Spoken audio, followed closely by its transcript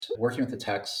working with the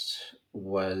text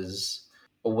was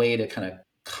a way to kind of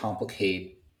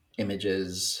complicate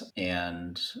images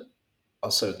and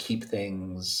also keep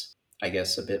things, I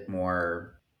guess, a bit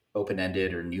more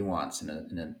open-ended or nuanced in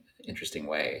an interesting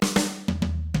way.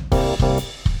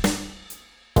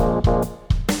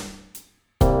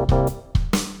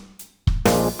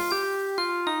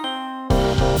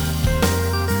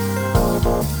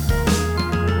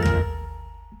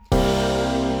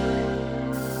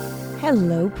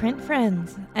 Hello, print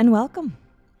friends, and welcome.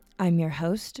 I'm your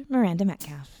host, Miranda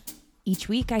Metcalf. Each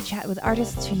week, I chat with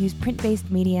artists who use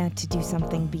print-based media to do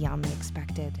something beyond the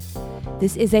expected.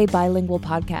 This is a bilingual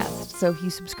podcast, so if you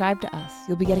subscribe to us,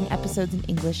 you'll be getting episodes in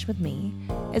English with me,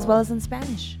 as well as in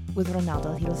Spanish with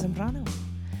Ronaldo Gil Zambrano.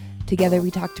 Together,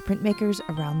 we talk to printmakers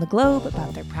around the globe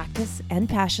about their practice and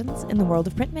passions in the world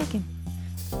of printmaking.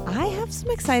 I have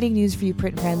some exciting news for you,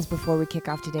 print friends, before we kick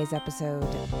off today's episode.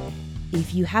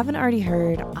 If you haven't already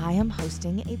heard, I am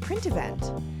hosting a print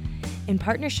event. In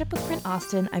partnership with Print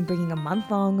Austin, I'm bringing a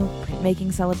month-long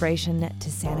printmaking celebration to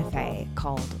Santa Fe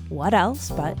called What Else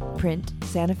But Print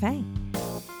Santa Fe.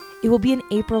 It will be in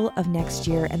April of next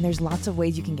year, and there's lots of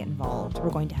ways you can get involved.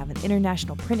 We're going to have an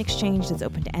international print exchange that's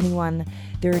open to anyone.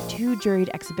 There are 2 juried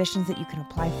exhibitions that you can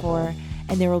apply for,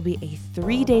 and there will be a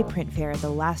 3-day print fair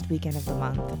the last weekend of the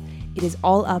month. It is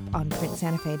all up on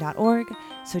printsantafe.org,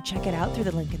 so check it out through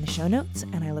the link in the show notes,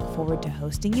 and I look forward to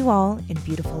hosting you all in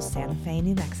beautiful Santa Fe,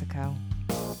 New Mexico.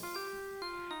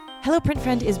 Hello Print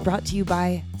Friend is brought to you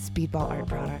by Speedball Art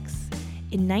Products.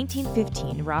 In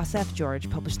 1915, Ross F. George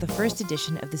published the first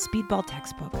edition of the Speedball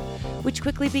textbook, which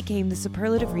quickly became the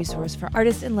superlative resource for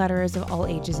artists and letterers of all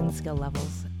ages and skill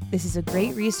levels. This is a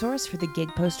great resource for the gig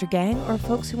poster gang or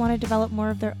folks who want to develop more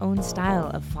of their own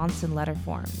style of fonts and letter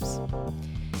forms.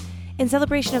 In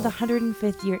celebration of the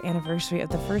 105th year anniversary of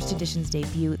the first edition's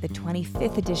debut, the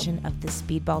 25th edition of the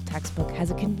Speedball textbook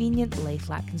has a convenient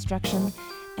lay-flat construction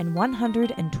and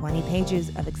 120 pages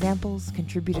of examples,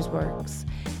 contributors' works,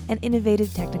 and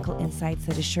innovative technical insights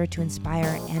that is sure to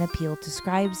inspire and appeal to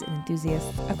scribes and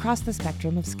enthusiasts across the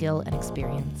spectrum of skill and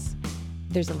experience.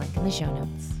 There's a link in the show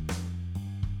notes.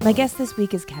 My guest this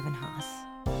week is Kevin Haas.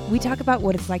 We talk about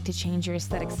what it's like to change your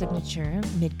aesthetic signature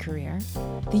mid-career,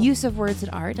 the use of words in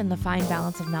art and the fine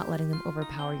balance of not letting them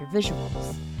overpower your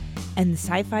visuals, and the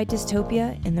sci-fi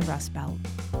dystopia in the Rust Belt.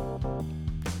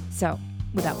 So,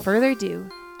 without further ado,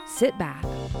 sit back,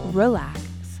 relax,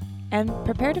 and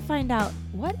prepare to find out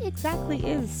what exactly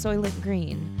is Soylent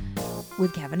Green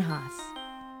with Kevin Haas.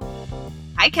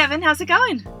 Hi, Kevin. How's it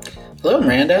going? Hello,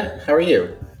 Miranda. How are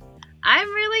you? I'm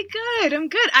really good. I'm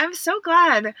good. I'm so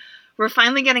glad we're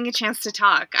finally getting a chance to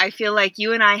talk. I feel like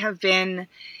you and I have been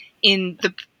in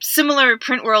the similar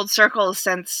print world circles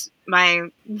since my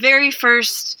very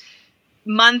first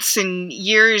months and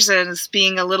years as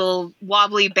being a little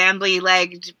wobbly,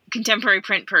 bambly-legged contemporary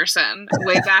print person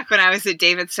way back when I was at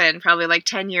Davidson, probably like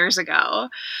 10 years ago.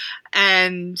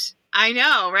 And I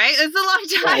know, right? It's a long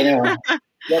time. Yeah, I know.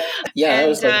 Yep. Yeah, that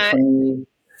was like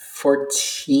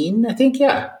 2014, I think.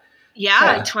 Yeah.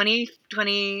 Yeah,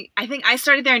 2020. I think I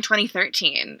started there in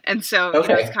 2013. And so,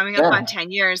 Okay. It's coming up on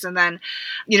 10 years. And then,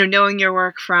 knowing your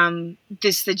work from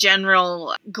the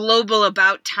general global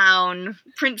about town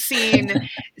print scene,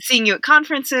 seeing you at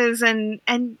conferences. And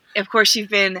of course, you've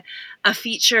been a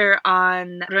feature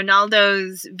on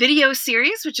Ronaldo's video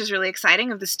series, which is really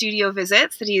exciting, of the studio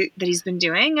visits that he's been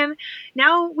doing. And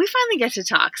now we finally get to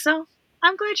talk. So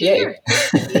I'm glad you're here.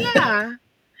 Yeah,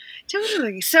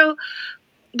 totally. So,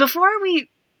 before we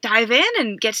dive in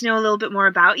and get to know a little bit more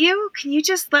about you, can you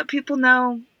just let people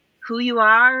know who you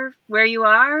are, where you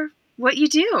are, what you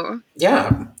do?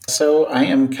 Yeah. So I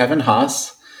am Kevin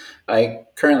Haas. I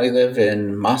currently live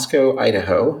in Moscow,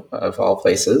 Idaho, of all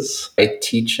places. I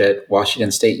teach at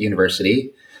Washington State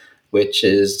University, which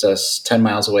is just 10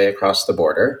 miles away across the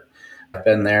border. I've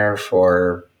been there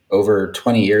for over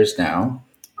 20 years now.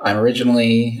 I'm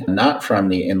originally not from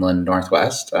the inland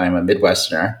Northwest. I'm a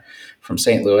Midwesterner from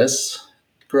St. Louis.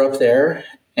 Grew up there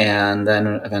and then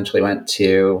eventually went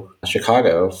to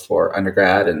Chicago for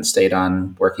undergrad and stayed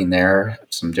on working there,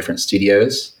 some different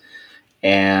studios,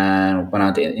 and went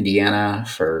on to Indiana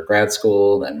for grad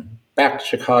school, then back to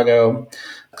Chicago.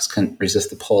 Just couldn't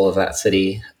resist the pull of that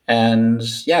city. And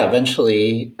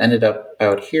eventually ended up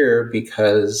out here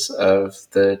because of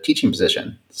the teaching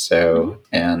position. So,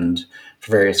 and for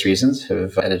various reasons,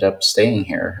 have ended up staying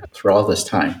here for all this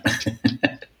time.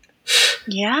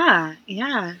 Yeah.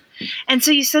 And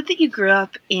so you said that you grew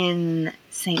up in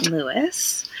St.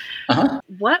 Louis. Uh-huh.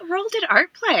 What role did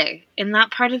art play in that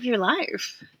part of your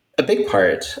life? A big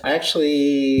part. I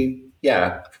actually,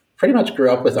 pretty much grew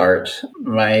up with art.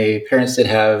 My parents did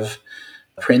have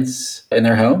prints in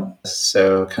their home,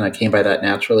 so kind of came by that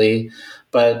naturally.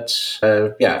 But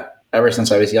yeah, ever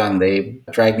since I was young, they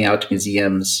dragged me out to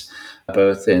museums,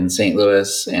 both in St.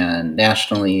 Louis and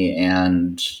nationally,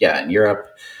 and yeah, in Europe.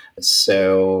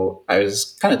 So I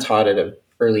was kind of taught at an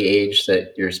early age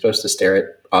that you're supposed to stare at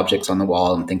objects on the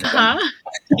wall and think of them.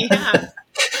 Yeah.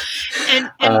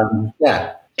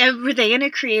 Yeah. Were they in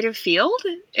a creative field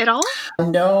at all?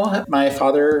 No, my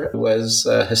father was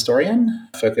a historian,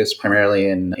 focused primarily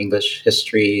in English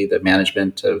history, the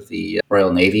management of the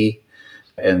Royal Navy,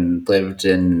 and lived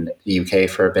in the UK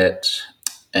for a bit.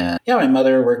 And yeah, my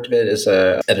mother worked a bit as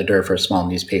an editor for a small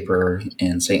newspaper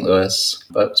in St. Louis,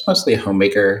 but was mostly a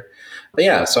homemaker. But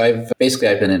yeah, so I've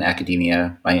been in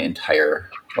academia my entire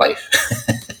life.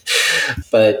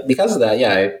 But because of that,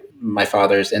 yeah, my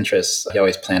father's interests, he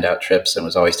always planned out trips and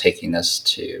was always taking us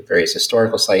to various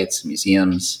historical sites,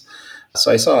 museums.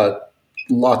 So I saw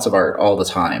lots of art all the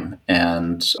time.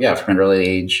 And yeah, from an early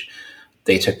age,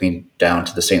 they took me down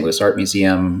to the St. Louis Art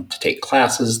Museum to take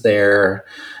classes there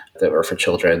that were for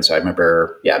children. So I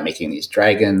remember, yeah, making these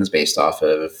dragons based off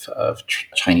of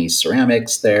Chinese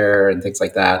ceramics there and things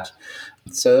like that.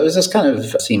 So it was just kind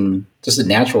of seemed just a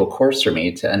natural course for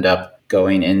me to end up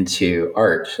going into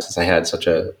art, since I had such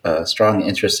a strong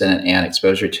interest in it and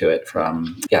exposure to it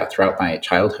from, yeah, throughout my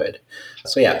childhood.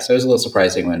 So yeah, so it was a little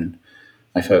surprising when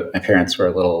my parents were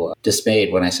a little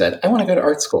dismayed when I said, I want to go to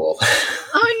art school.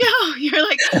 Oh no, you're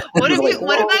like, what have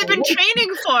I been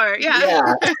training for?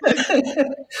 Yeah.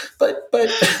 But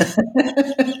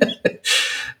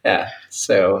yeah.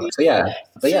 So yeah.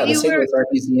 But yeah, the St. Louis Art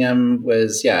Museum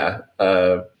was,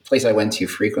 a place I went to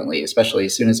frequently, especially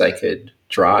as soon as I could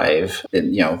drive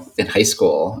in high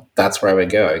school. That's where I would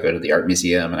go. I would go to the art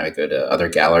museum and I would go to other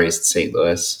galleries in St.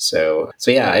 Louis. So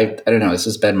yeah, I don't know. This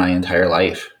has been my entire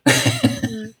life.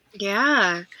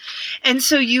 Yeah. And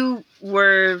so you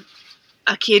were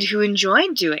a kid who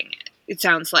enjoyed doing it. It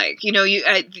sounds like,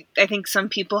 I think some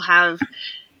people have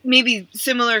maybe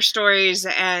similar stories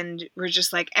and we're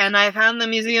just like, and I found the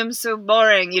museum so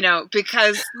boring,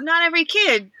 because not every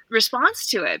kid responds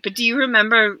to it. But do you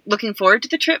remember looking forward to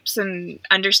the trips and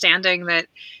understanding that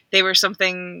they were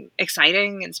something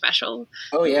exciting and special?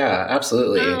 Oh yeah,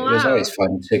 absolutely. Oh, wow. It was always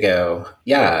fun to go.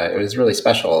 Yeah, it was really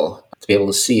special to be able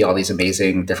to see all these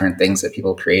amazing different things that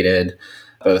people created,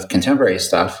 both contemporary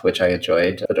stuff, which I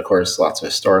enjoyed, but of course, lots of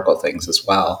historical things as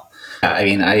well. I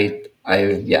mean,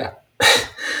 yeah.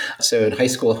 So in high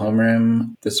school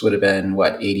homeroom, this would have been,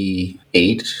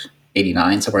 88,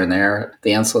 89, somewhere in there.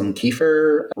 The Ansel and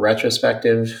Kiefer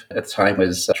retrospective at the time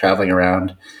was traveling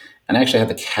around. And I actually had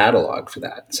the catalog for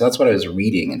that. So that's what I was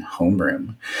reading in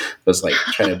homeroom. I was like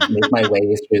trying to make my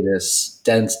way through this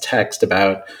dense text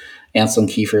about Ansel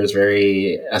and Kiefer's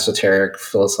very esoteric,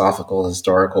 philosophical,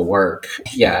 historical work.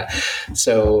 Yeah.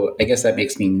 So I guess that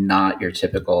makes me not your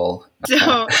typical.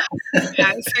 So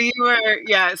you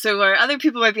were, so where other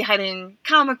people might be hiding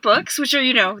comic books, which are,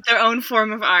 their own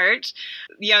form of art,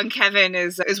 young Kevin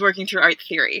is working through art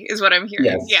theory, is what I'm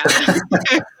hearing. Yes.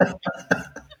 Yeah.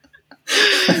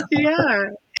 Yeah.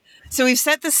 So we've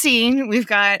set the scene. We've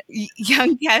got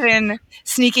young Kevin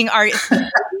sneaking art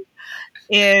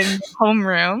in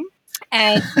homeroom.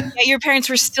 And your parents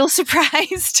were still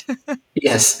surprised.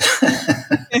 Yes.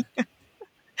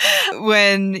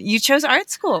 When you chose art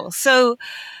school. So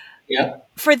yeah,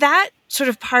 for that sort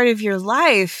of part of your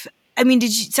life, I mean,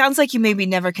 sounds like you maybe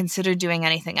never considered doing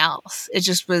anything else. It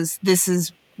just was, this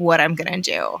is what I'm going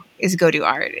to do, is go do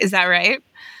art. Is that right?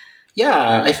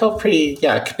 Yeah, I felt pretty,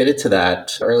 committed to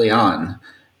that early on.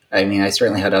 I mean, I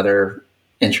certainly had other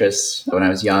interests when I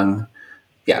was young.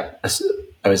 Yeah,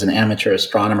 I was an amateur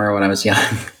astronomer when I was young,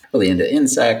 really into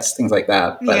insects, things like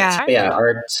that. But yeah,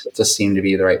 art just seemed to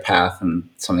be the right path and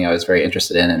something I was very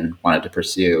interested in and wanted to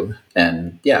pursue.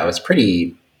 And yeah, I was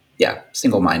pretty,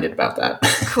 single-minded about that.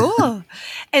 Cool.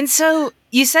 And so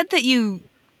you said that you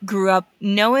grew up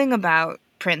knowing about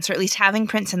prints, or at least having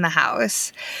prints in the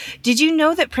house. Did you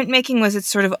know that printmaking was its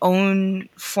sort of own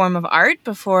form of art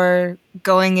before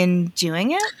going and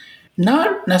doing it?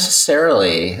 Not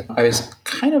necessarily. I was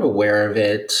kind of aware of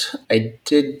it. I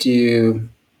did do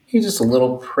just a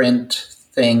little print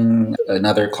thing,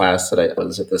 another class that I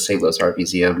was at the St. Louis Art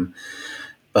Museum.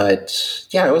 But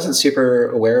yeah, I wasn't super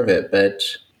aware of it, but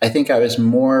I think I was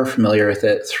more familiar with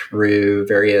it through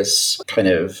various kind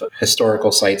of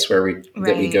historical sites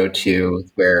that we go to,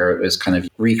 where it was kind of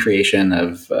recreation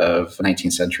of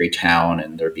 19th century town,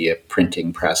 and there'd be a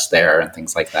printing press there and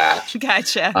things like that.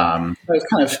 Gotcha. I was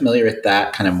kind of familiar with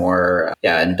that kind of more,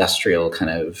 industrial kind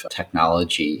of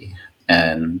technology.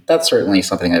 And that's certainly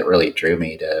something that really drew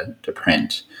me to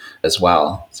print as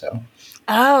well. So.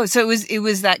 Oh, so it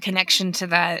was that connection to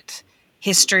that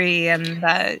history and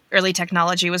that early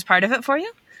technology was part of it for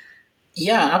you?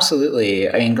 Yeah, absolutely.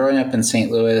 I mean, growing up in St.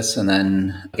 Louis and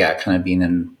then, kind of being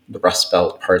in the Rust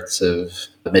Belt parts of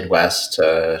the Midwest,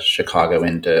 Chicago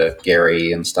into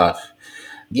Gary and stuff.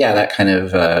 Yeah, that kind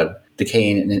of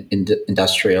decaying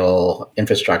industrial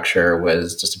infrastructure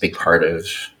was just a big part of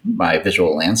my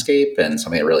visual landscape and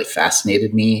something that really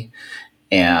fascinated me.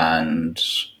 And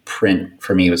print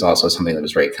for me was also something that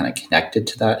was very kind of connected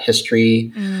to that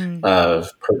history of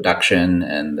production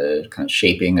and the kind of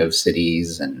shaping of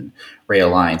cities and rail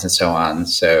lines and so on.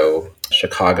 So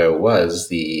Chicago was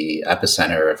the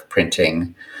epicenter of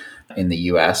printing in the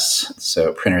US.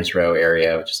 So Printers Row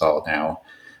area, which is all now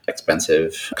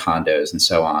expensive condos and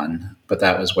so on. But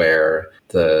that was where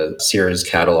the Sears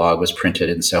catalog was printed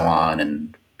and so on.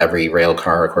 And every rail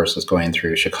car, of course, was going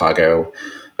through Chicago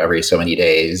every so many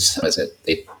days as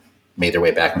they made their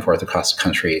way back and forth across the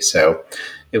country. So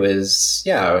it was,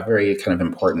 a very kind of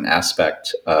important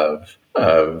aspect of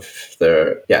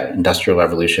the industrial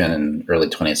revolution and early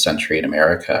 20th century in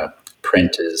America.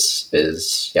 Print is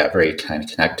very kind of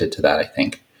connected to that, I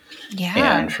think.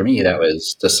 Yeah. And for me, that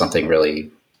was just something really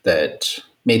that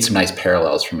made some nice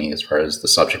parallels for me as far as the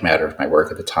subject matter of my work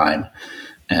at the time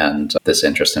and this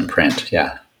interest in print.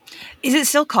 Yeah. Is it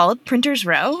still called Printers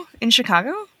Row in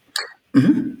Chicago?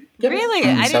 Mm-hmm. Yep. Really?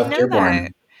 I didn't know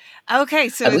that. Okay,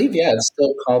 so I believe, it's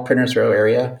still called Printers Row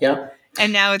area. Yeah.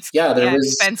 And now it's was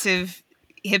expensive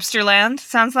hipster land,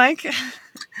 sounds like.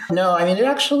 No, I mean, it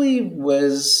actually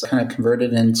was kind of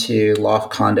converted into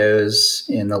loft condos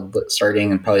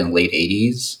starting in probably in the late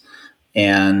 80s.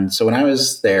 And so when I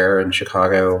was there in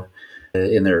Chicago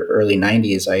in the early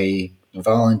 90s, I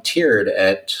volunteered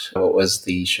at what was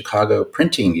the Chicago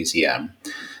Printing Museum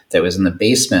that was in the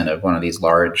basement of one of these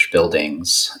large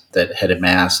buildings that had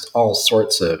amassed all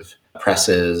sorts of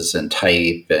presses and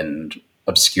type and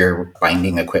obscure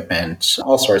binding equipment,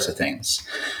 all sorts of things.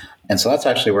 And so that's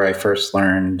actually where I first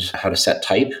learned how to set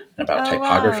type and about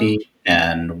typography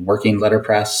and working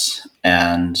letterpress.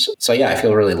 And so, I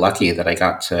feel really lucky that I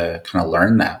got to kind of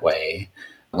learn that way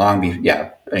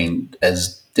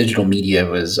as digital media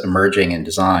was emerging in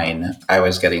design, I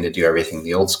was getting to do everything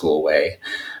the old school way.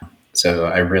 So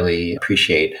I really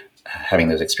appreciate having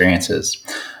those experiences.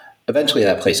 Eventually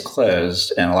that place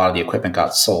closed and a lot of the equipment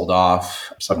got sold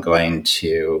off. So I'm going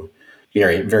to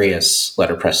various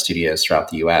letterpress studios throughout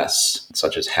the US,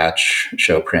 such as Hatch,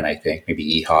 Showprint, I think.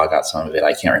 Maybe EHA got some of it.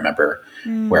 I can't remember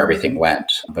where everything went.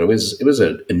 But it was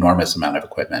an enormous amount of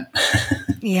equipment.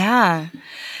 Yeah.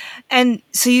 And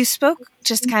so you spoke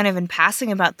just kind of in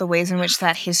passing about the ways in which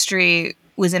that history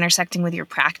was intersecting with your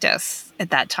practice at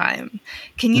that time.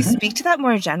 Can you speak to that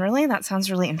more generally? That sounds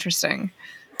really interesting.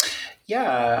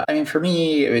 Yeah. I mean, for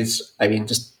me, it was,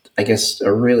 I guess,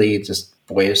 a really just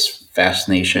boyish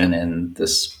fascination in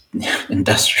this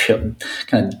industrial,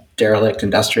 kind of derelict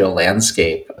industrial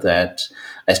landscape that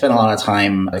I spent a lot of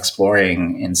time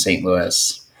exploring in St.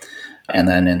 Louis and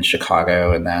then in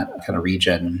Chicago and that kind of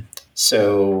region.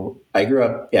 So I grew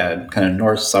up, kind of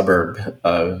north suburb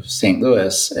of St.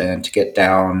 Louis, and to get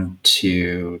down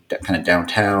to kind of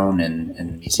downtown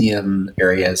and museum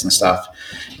areas and stuff,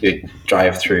 you would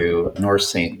drive through North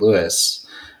St. Louis,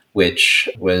 which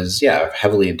was,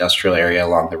 heavily industrial area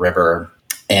along the river.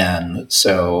 And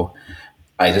so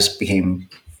I just became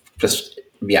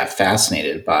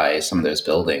fascinated by some of those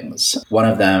buildings. One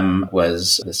of them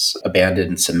was this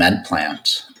abandoned cement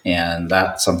plant. And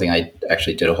that's something I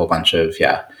actually did a whole bunch of,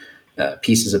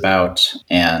 pieces about.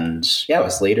 And it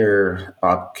was later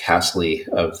Bob Castley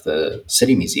of the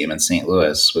City Museum in St.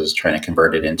 Louis was trying to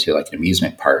convert it into like an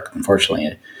amusement park.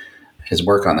 Unfortunately, his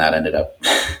work on that ended up,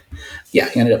 he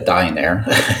ended up dying there.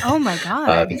 Oh my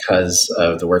God. Because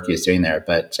of the work he was doing there.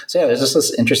 But so there's just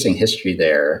this interesting history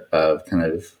there of kind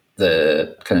of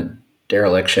the kind of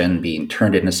dereliction being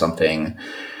turned into something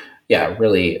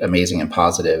really amazing and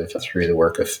positive through the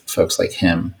work of folks like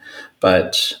him.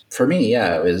 But for me,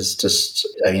 it was just,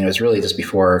 it was really just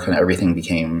before kind of everything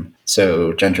became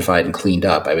so gentrified and cleaned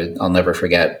up. I'll never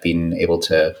forget being able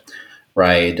to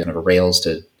ride kind of a rails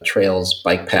to trails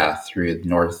bike path through the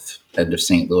north end of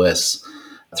St. Louis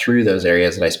through those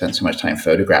areas that I spent so much time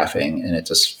photographing. And it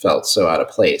just felt so out of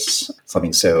place,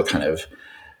 something so kind of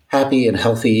happy and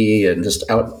healthy and just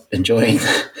out enjoying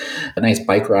a nice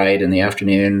bike ride in the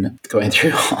afternoon, going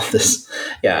through all this,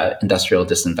 industrial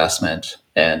disinvestment.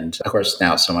 And of course,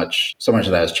 now so much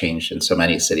of that has changed in so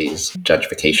many cities,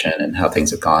 gentrification and how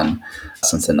things have gone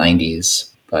since the 90s.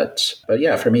 But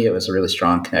for me, it was a really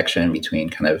strong connection between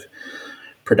kind of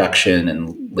production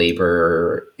and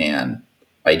labor and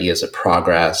ideas of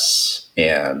progress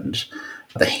and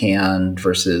the hand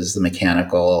versus the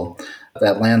mechanical.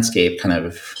 That landscape kind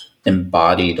of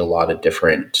embodied a lot of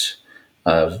different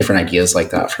ideas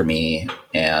like that for me,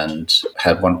 and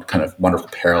had one kind of wonderful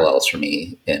parallels for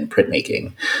me in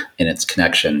printmaking in its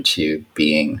connection to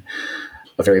being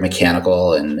a very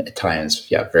mechanical and at times,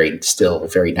 very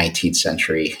 19th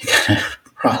century kind of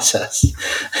process.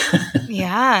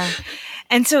 Yeah.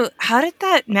 And so how did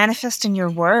that manifest in your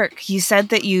work? You said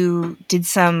that you did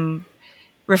some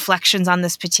reflections on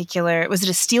this particular, was it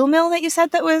a steel mill that you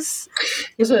said that was?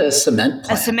 It was a cement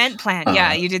plant. A cement plant.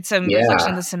 Yeah. You did some reflection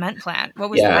on the cement plant. What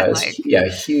was that like? A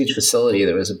huge facility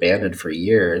that was abandoned for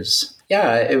years.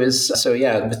 Yeah, it was. So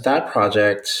with that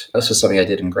project, this was something I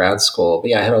did in grad school.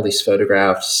 But I had all these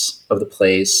photographs of the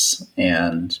place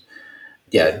and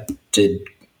did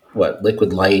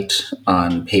liquid light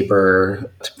on paper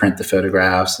to print the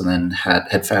photographs, and then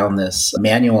had found this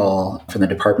manual from the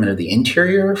Department of the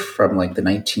Interior from like the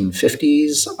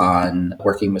 1950s on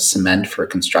working with cement for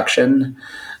construction.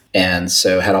 And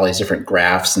so had all these different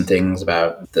graphs and things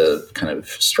about the kind of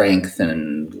strength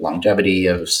and longevity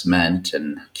of cement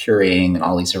and curing and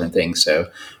all these different things. So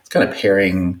it's kind of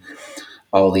pairing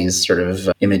all these sort of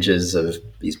images of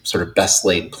these sort of best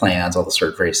laid plans, all the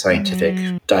sort of very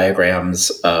scientific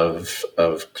diagrams of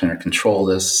kind of control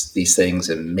these things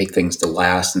and make things to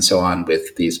last and so on,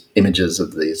 with these images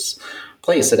of these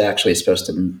place that actually is supposed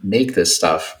to make this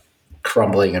stuff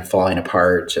crumbling and falling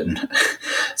apart. And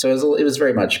so it was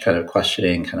very much kind of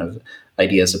questioning kind of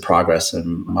ideas of progress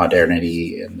and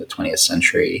modernity in the 20th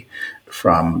century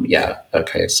from,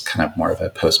 it's kind of more of a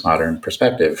postmodern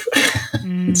perspective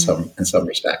in some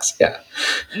respects.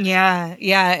 Yeah.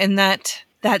 And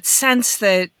that sense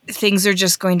that things are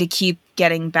just going to keep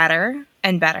getting better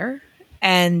and better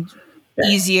and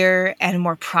easier and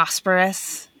more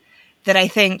prosperous, that I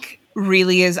think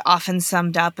really is often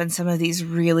summed up in some of these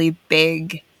really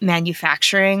big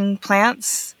manufacturing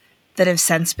plants that have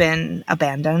since been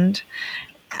abandoned.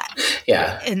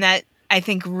 Yeah. And that, I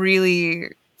think,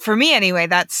 really, for me anyway,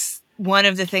 that's one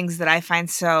of the things that I find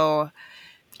so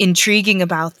intriguing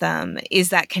about them, is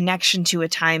that connection to a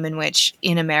time in which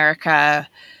in America,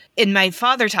 and my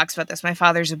father talks about this, my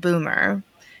father's a boomer,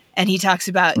 and he talks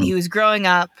about he was growing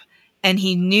up and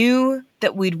he knew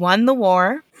that we'd won the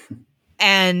war,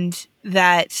 and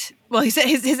that, well, he said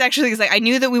his actually is like, I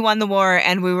knew that we won the war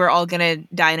and we were all going to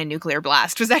die in a nuclear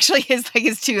blast, was actually his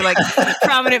two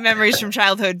prominent memories from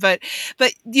childhood. But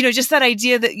just that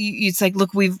idea that it's like,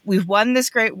 look, we've won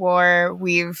this great war.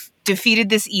 We've defeated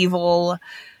this evil.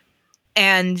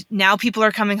 And now people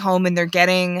are coming home and they're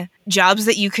getting jobs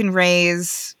that you can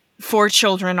raise 4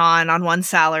 children on one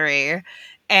salary.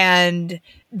 And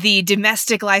the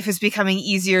domestic life is becoming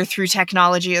easier through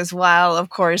technology as well, of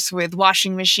course, with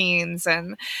washing machines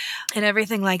and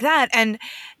everything like that. And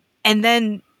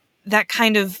then that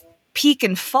kind of peak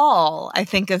and fall, I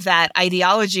think, of that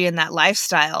ideology and that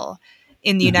lifestyle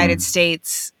in the United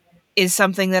States is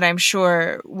something that I'm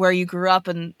sure where you grew up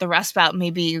and the Rust Belt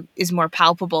maybe is more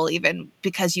palpable, even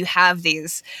because you have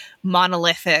these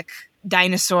monolithic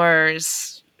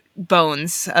dinosaurs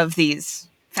bones of these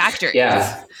factories.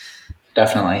 Yeah,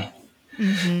 definitely.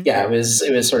 Mm-hmm. Yeah, it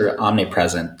was sort of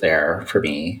omnipresent there for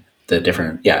me. The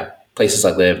different places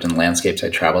I lived and landscapes I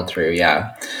traveled through.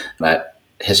 Yeah, that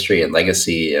history and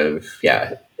legacy of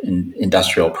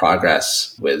industrial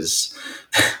progress was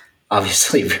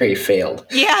obviously very failed.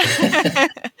 Yeah.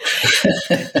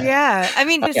 Yeah. I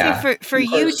mean, for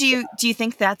you, do you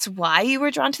think that's why you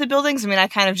were drawn to the buildings? I mean, I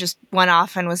kind of just went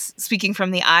off and was speaking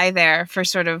from the eye there for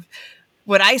sort of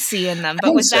what I see in them.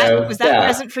 But was that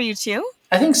present for you too?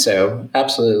 I think so.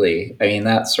 Absolutely. I mean,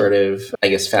 that sort of, I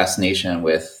guess, fascination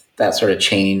with that sort of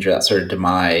change or that sort of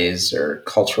demise or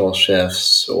cultural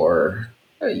shifts, or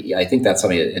I think that's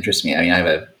something that interests me. I mean, I have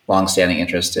a longstanding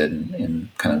interest in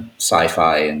kind of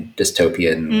sci-fi and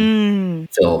dystopian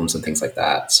films and things like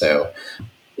that. So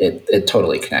it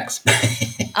totally connects.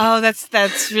 Oh,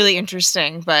 that's really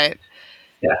interesting. But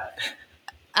yeah,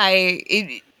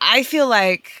 I feel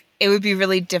like it would be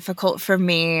really difficult for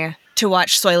me to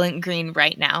watch Soylent Green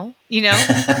right now,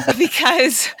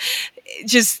 because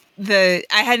just I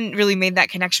hadn't really made that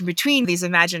connection between these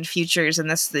imagined futures and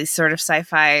these sort of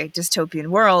sci-fi dystopian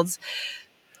worlds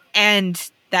and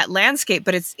that landscape,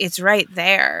 but it's right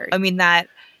there. I mean, that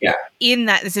Yeah. In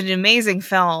that, it's an amazing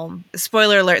film.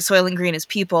 Spoiler alert: Soylent Green is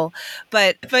people,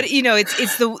 but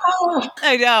it's the. Oh,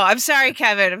 I know. I'm sorry,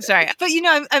 Kevin. I'm sorry, but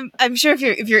I'm sure if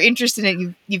you're interested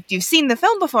in it, you've seen the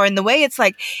film before, and the way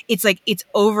it's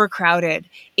overcrowded.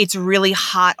 It's really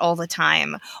hot all the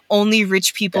time. Only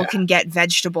rich people yeah. can get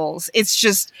vegetables.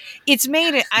 It's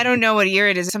made. I don't know what year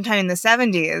it is. Sometime in the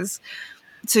 70s.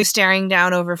 So staring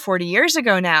down over 40 years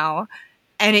ago now.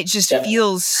 And it just Yep.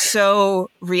 feels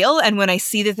so real. And when I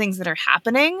see the things that are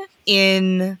happening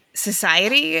in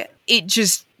society, it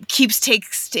just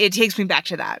takes me back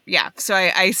to that. Yeah. So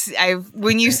I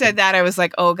when you said that, I was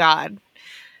like, oh God,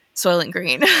 Soylent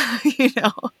Green,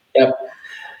 Yep.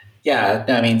 Yeah.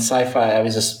 I mean, sci-fi, I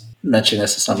was just mentioning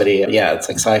this to somebody. Yeah. It's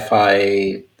like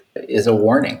sci-fi is a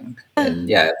warning. And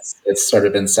yeah, it's sort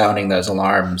of been sounding those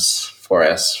alarms for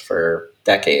us for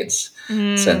decades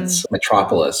since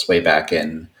Metropolis way back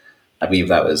in, I believe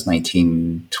that was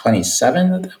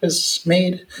 1927 that was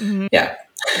made. Mm-hmm. Yeah.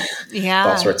 Yeah.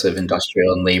 All sorts of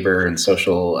industrial and labor and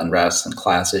social unrest and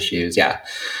class issues. Yeah.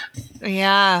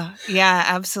 Yeah. Yeah,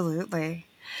 absolutely.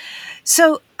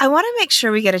 So I want to make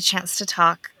sure we get a chance to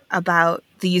talk about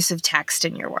the use of text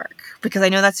in your work, because I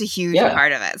know that's a huge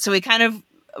part of it. So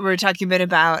we're talking a bit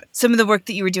about some of the work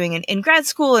that you were doing in grad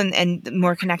school and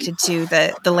more connected to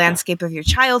the landscape of your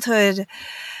childhood.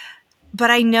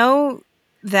 But I know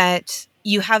that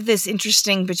you have this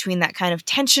interesting between that kind of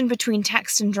tension between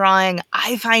text and drawing.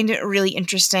 I find it really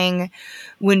interesting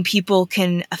when people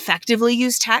can effectively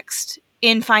use text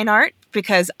in fine art,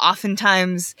 because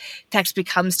oftentimes text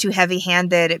becomes too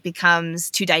heavy-handed, it becomes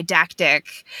too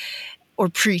didactic or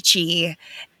preachy.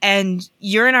 And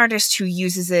you're an artist who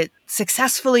uses it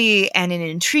successfully and in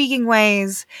intriguing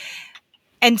ways.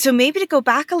 And so maybe to go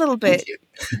back a little bit,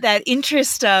 that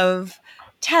interest of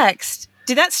text,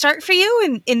 did that start for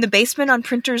you in the basement on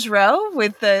Printers Row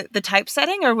with the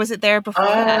typesetting, or was it there before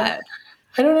that?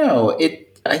 I don't know.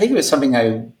 I think it was something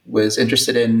I was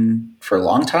interested in for a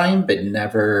long time, but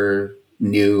never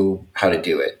knew how to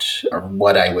do it or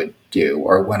what I would do.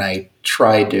 Or when I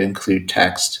tried to include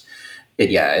text,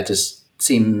 it just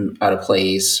seemed out of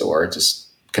place, or just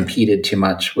competed too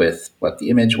much with what the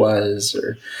image was,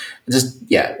 or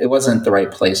it wasn't the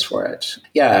right place for it.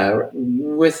 Yeah,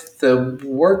 with the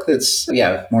work that's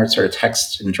more sort of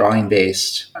text and drawing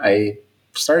based, I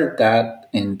started that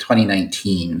in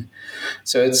 2019.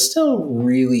 So it's still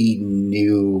really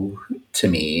new to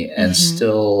me, and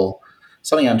still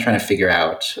something I'm trying to figure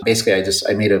out. Basically,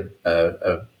 I made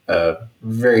a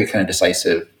very kind of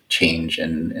decisive change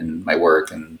in my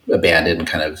work and abandoned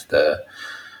kind of the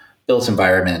built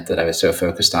environment that I was so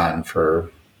focused on for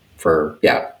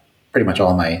pretty much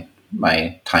all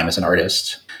my time as an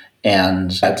artist.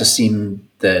 And it just seemed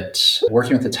that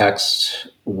working with the text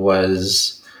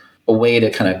was a way to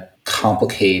kind of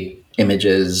complicate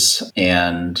images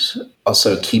and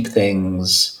also keep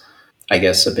things, I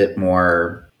guess, a bit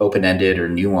more open-ended or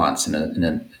nuanced in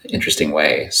an interesting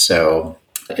way. So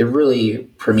it really,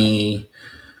 for me,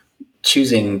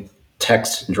 choosing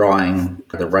text and drawing,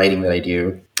 the writing that I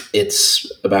do, it's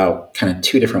about kind of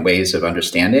two different ways of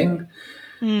understanding.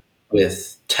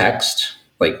 With text,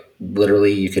 like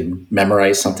literally you can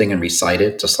memorize something and recite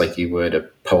it just like you would a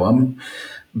poem.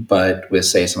 But with,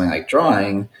 say, something like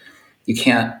drawing, you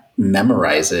can't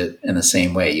memorize it in the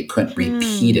same way. You couldn't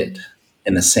repeat it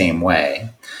in the same way.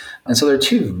 And so there are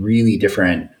two really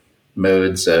different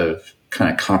modes of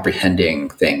kind of comprehending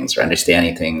things or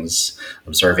understanding things,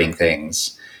 observing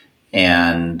things.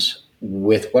 And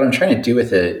with what I'm trying to do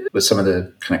with it, with some of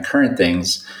the kind of current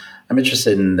things, I'm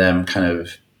interested in them kind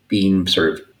of being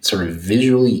sort of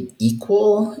visually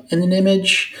equal in an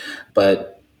image,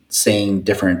 but saying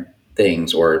different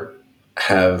things or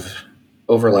have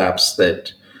overlaps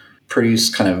that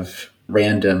produce kind of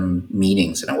random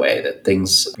meanings in a way that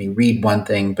things, you read one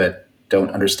thing, but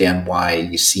don't understand why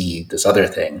you see this other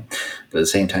thing. But at the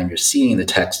same time, you're seeing the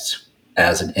text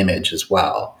as an image as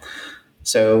well.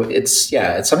 So it's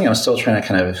something I'm still trying to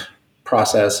kind of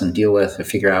process and deal with and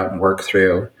figure out and work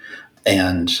through,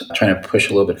 and trying to push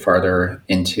a little bit farther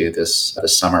into this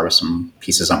summer with some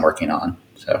pieces I'm working on.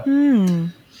 So,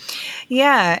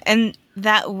 yeah. And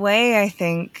that way, I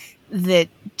think that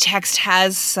text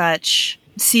has such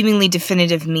seemingly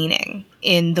definitive meaning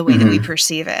in the way that we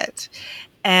perceive it.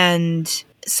 And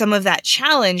some of that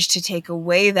challenge to take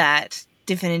away that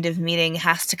definitive meaning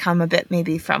has to come a bit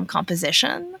maybe from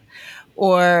composition,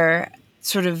 or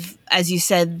sort of, as you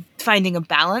said, finding a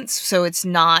balance. So it's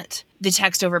not the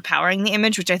text overpowering the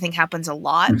image, which I think happens a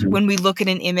lot. When we look at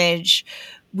an image,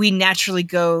 we naturally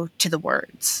go to the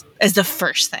words as the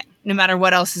first thing, no matter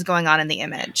what else is going on in the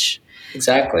image.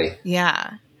 Exactly.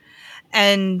 Yeah.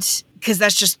 And because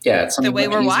that's just it's the way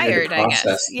we're wired, I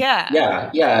guess.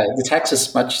 The text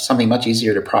is something much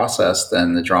easier to process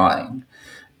than the drawing.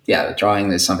 The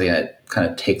drawing is something that kind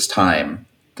of takes time.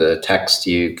 The text,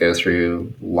 you go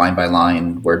through line by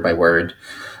line, word by word,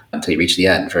 until you reach the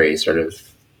end, very sort of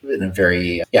in a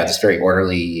very, just very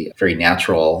orderly, very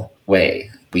natural way.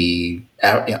 We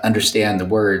understand the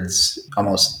words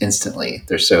almost instantly.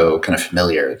 They're so kind of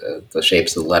familiar. The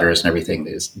shapes of the letters and everything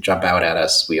just jump out at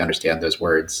us. We understand those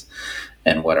words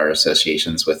and what our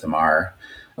associations with them are.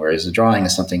 Whereas the drawing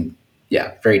is something,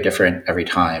 very different every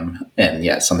time.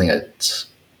 And something that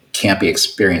can't be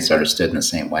experienced or understood in the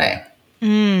same way.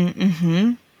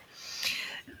 Mm-hmm.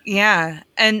 Yeah.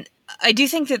 And I do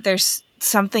think that there's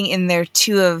something in there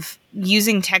too of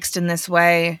using text in this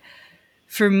way.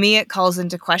 For me, it calls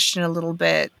into question a little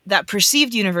bit that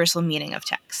perceived universal meaning of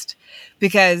text,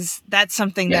 because that's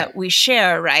something that we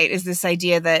share, right? Is this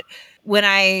idea that when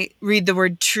I read the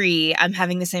word tree, I'm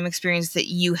having the same experience that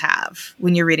you have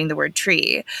when you're reading the word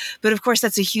tree. But of course,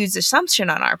 that's a huge assumption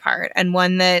on our part, and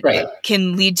one that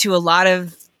can lead to a lot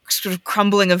of sort of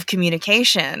crumbling of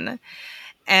communication.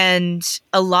 And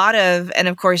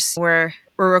of course, we're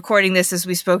recording this as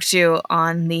we spoke to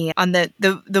on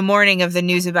the morning of the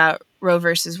news about Roe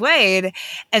versus Wade.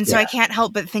 And so I can't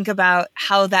help but think about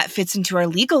how that fits into our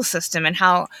legal system, and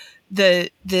how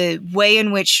the way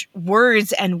in which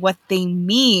words and what they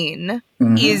mean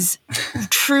is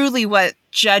truly what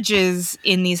judges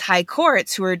in these high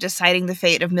courts who are deciding the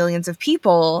fate of millions of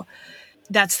people,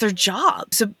 that's their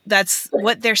job. So that's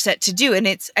what they're set to do. And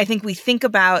I think we think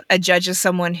about a judge as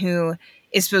someone who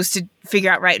is supposed to figure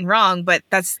out right and wrong, but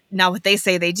that's not what they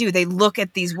say they do. They look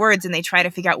at these words and they try to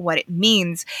figure out what it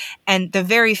means. And the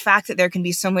very fact that there can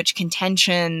be so much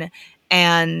contention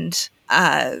and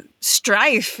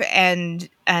strife and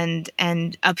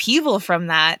upheaval from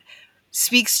that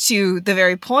speaks to the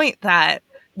very point that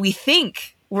we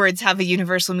think words have a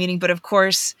universal meaning, but of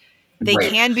course they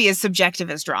can be as subjective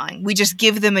as drawing. We just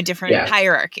give them a different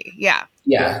hierarchy.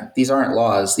 Yeah. These aren't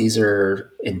laws. These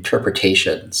are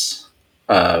interpretations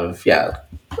of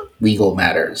legal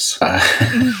matters.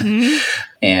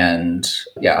 And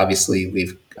obviously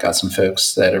we've got some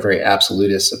folks that are very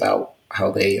absolutist about how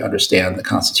they understand the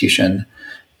Constitution,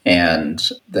 and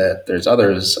that there's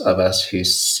others of us who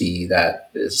see that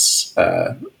is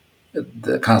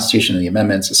the Constitution and the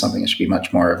amendments is something that should be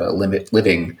much more of a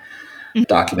living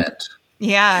document.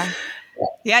 Yeah.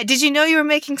 Did you know you were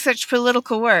making such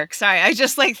political work? Sorry, I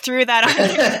just threw that on.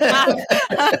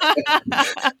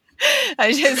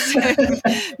 I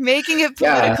just making it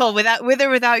political with or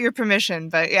without your permission,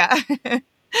 but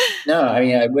No, I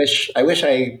mean, I wish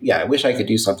I could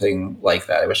do something like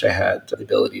that. I wish I had the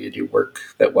ability to do work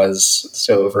that was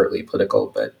so overtly political,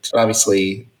 but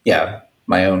obviously,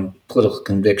 my own political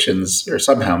convictions are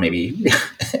somehow maybe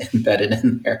embedded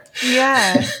in there.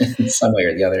 In some way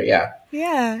or the other.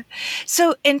 Yeah.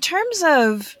 So in terms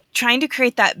of trying to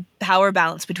create that power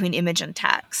balance between image and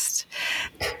text,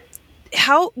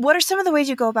 what are some of the ways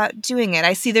you go about doing it?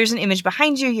 I see there's an image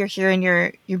behind you. You're here in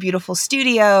your beautiful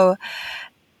studio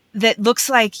that looks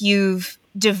like you've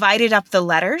divided up the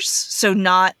letters, so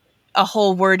not a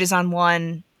whole word is on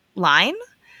one line.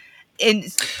 And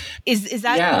is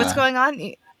that what's going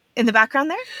on in the background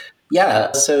there?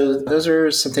 Yeah. So those are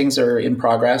some things that are in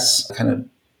progress, kind of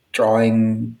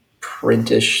drawing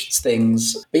printish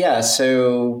things. But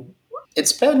so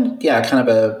it's been, kind of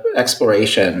a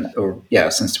exploration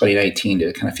since 2019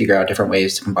 to kind of figure out different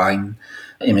ways to combine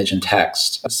image and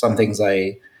text. Some things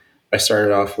I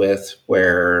started off with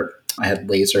where I had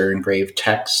laser engraved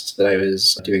text that I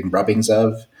was doing rubbings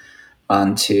of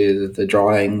onto the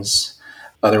drawings.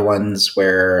 Other ones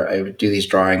where I would do these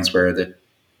drawings where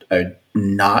I would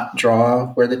not draw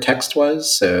where the text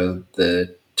was. So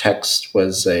the text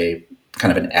was a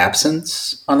kind of an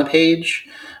absence on the page,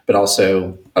 but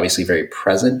also obviously very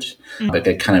present. But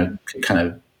I kind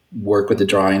of work with the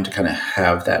drawing to kind of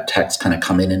have that text kind of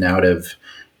come in and out of,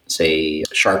 say,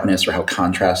 sharpness or how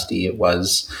contrasty it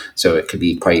was. So it could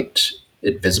be quite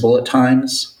visible at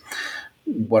times.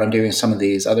 What I'm doing with some of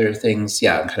these other things,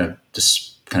 I'm kind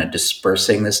of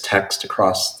dispersing this text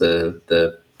across the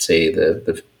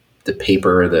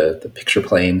paper, the picture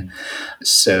plane.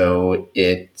 So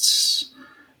it's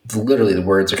literally the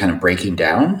words are kind of breaking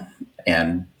down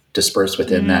and dispersed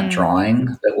within that drawing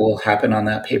that will happen on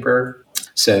that paper.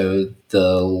 So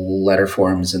the letter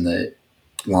forms and the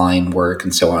line work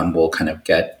and so on will kind of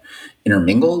get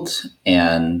intermingled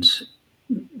and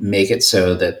make it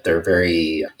so that they're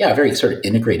very sort of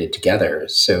integrated together.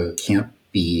 So it can't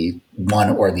be one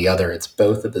or the other. It's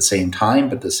both at the same time,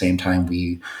 but at the same time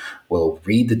we will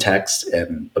read the text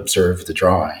and observe the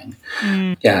drawing.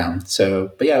 Yeah.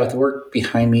 So, but yeah, with the work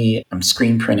behind me, I'm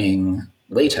screen printing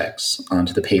latex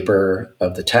onto the paper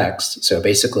of the text. So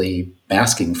basically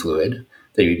masking fluid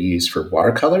that you'd use for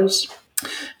watercolors.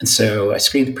 And so I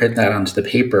screen print that onto the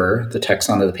paper, the text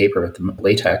onto the paper with the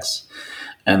latex.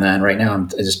 And then right now I've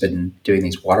just been doing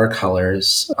these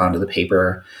watercolors onto the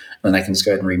paper. And then I can just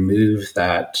go ahead and remove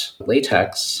that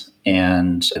latex,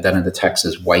 and then the text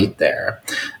is white there,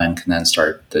 and can then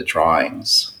start the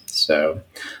drawings. So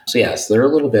yes, they're a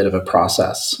little bit of a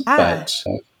process, but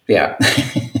yeah.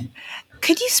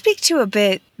 Could you speak to a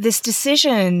bit this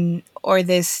decision or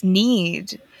this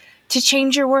need to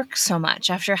change your work so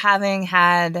much after having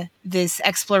had this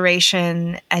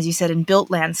exploration, as you said, in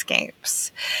built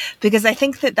landscapes? Because I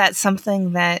think that that's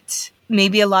something that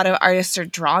maybe a lot of artists are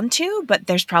drawn to, but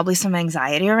there's probably some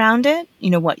anxiety around it. You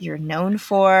know, what you're known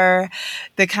for,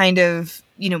 the kind of,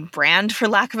 brand, for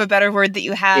lack of a better word, that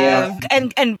you have. Yeah.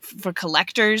 And for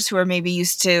collectors who are maybe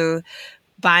used to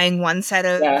buying one set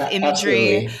of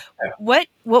imagery. Yeah. What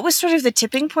was sort of the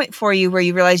tipping point for you where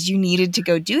you realized you needed to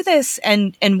go do this?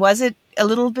 And was it a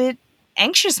little bit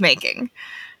anxious making?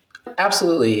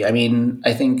 Absolutely. I mean,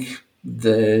 I think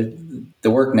the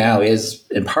work now is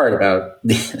in part about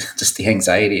just the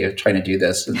anxiety of trying to do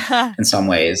this in some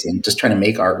ways, and just trying to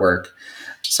make artwork.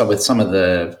 So with some of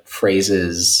the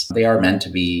phrases, they are meant to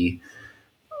be,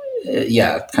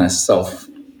 kind of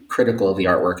self-critical of the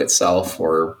artwork itself,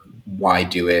 or why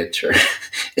do it, or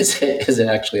is it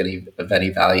actually of any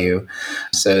value?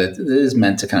 So it is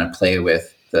meant to kind of play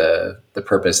with the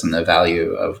purpose and the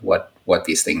value of what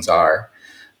these things are.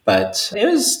 But it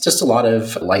was just a lot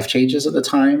of life changes at the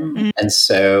time. Mm-hmm. And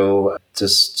so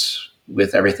just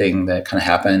with everything that kind of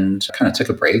happened, I kind of took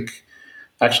a break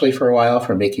actually for a while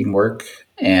from making work,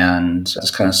 and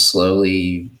just kind of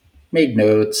slowly made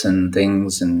notes and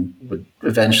things, and would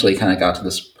eventually kind of got to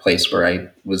this place where I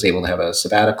was able to have a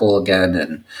sabbatical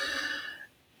again,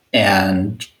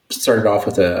 and started off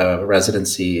with a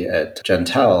residency at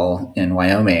Gentile in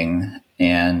Wyoming.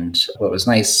 And what was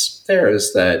nice there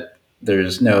is that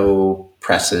there's no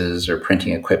presses or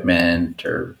printing equipment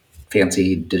or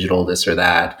fancy digital this or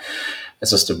that.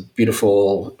 It's just a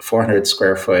beautiful 400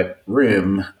 square foot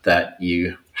room that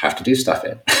you have to do stuff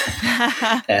in.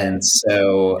 And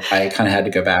so I kind of had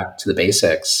to go back to the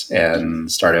basics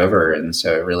and start over. And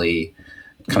so it really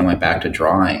kind of went back to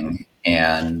drawing,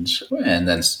 and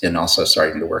also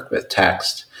starting to work with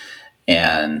text,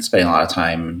 and spending a lot of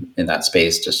time in that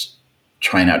space, just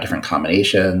trying out different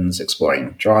combinations,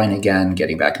 exploring drawing again,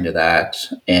 getting back into that,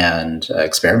 and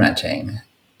experimenting.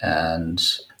 And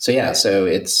so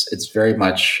it's very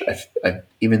much,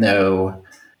 even though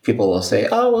people will say,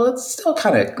 oh, well, it's still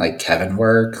kind of like Kevin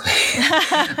work.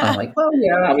 I'm like, well,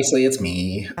 yeah, obviously it's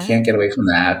me. I can't get away from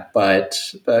that. But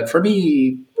for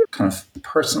me, kind of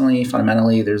personally,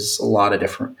 fundamentally, there's a lot of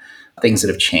different things that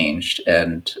have changed.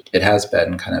 And it has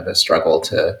been kind of a struggle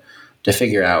to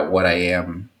figure out what I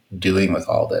am doing with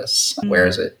all this. Mm-hmm. Where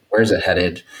is it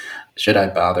headed? Should I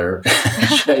bother?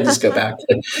 Should I just go back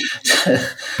to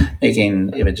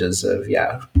making images of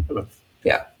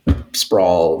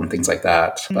sprawl and things like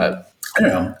that? Mm-hmm. But I don't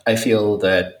know. I feel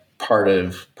that part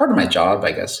of my job,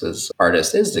 I guess, as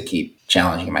artist is to keep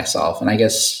challenging myself. And I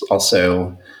guess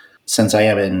also, since I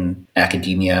am in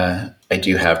academia, I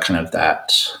do have kind of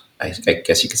that, I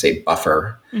guess you could say,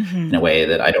 buffer, mm-hmm. in a way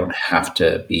that I don't have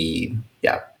to be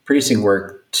producing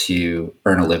work to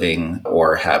earn a living,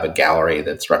 or have a gallery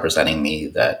that's representing me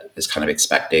that is kind of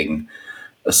expecting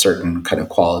a certain kind of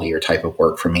quality or type of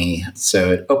work from me.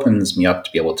 So it opens me up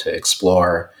to be able to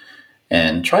explore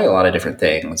and try a lot of different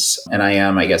things. And I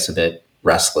am, I guess, a bit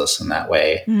restless in that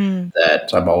way, that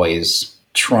I'm always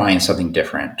trying something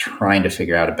different, trying to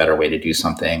figure out a better way to do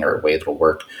something, or a way that'll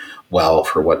work well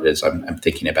for what it is I'm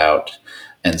thinking about.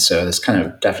 And so this kind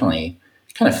of definitely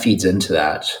kind of feeds into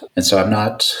that. And so I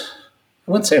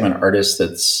wouldn't say I'm an artist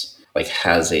that's like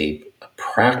has a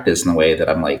practice in the way that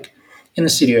I'm like in the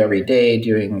studio every day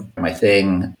doing my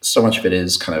thing. So much of it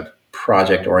is kind of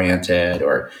project oriented,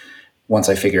 or once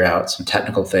I figure out some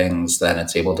technical things, then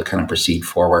it's able to kind of proceed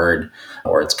forward,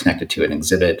 or it's connected to an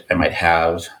exhibit I might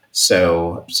have.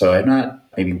 So I'm not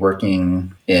maybe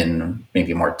working in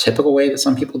maybe a more typical way that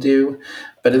some people do,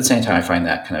 but at the same time, I find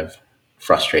that kind of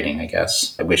frustrating, I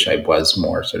guess. I wish I was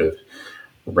more sort of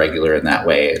regular in that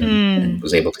way, and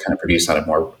was able to kind of produce on a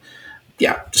more,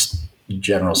 just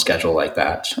general schedule like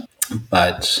that.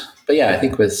 But I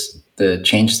think with the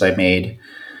changes I've made,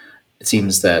 it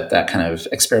seems that kind of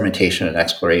experimentation and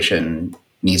exploration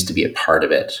needs to be a part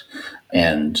of it.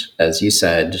 And as you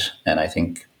said, and I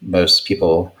think most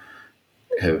people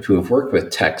who have worked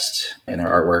with text in their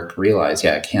artwork realize,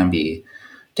 yeah, it can be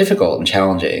difficult and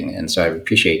challenging. And so I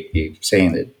appreciate you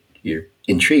saying that you're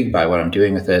intrigued by what I'm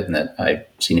doing with it and that I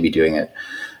seem to be doing it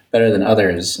better than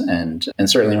others. And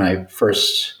certainly my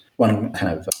first one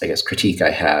kind of, I guess, critique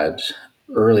I had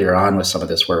earlier on with some of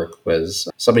this work was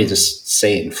somebody just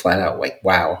saying flat out, like,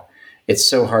 wow, it's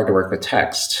so hard to work with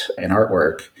text and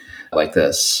artwork like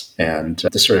this. And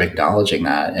just sort of acknowledging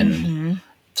that. And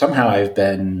somehow I've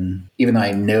been, even though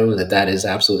I know that that is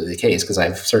absolutely the case, because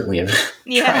I've certainly have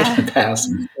tried in the past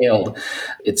and failed,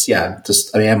 it's,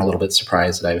 just, I mean, I'm a little bit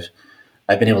surprised that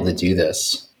I've been able to do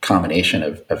this combination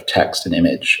of text and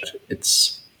image.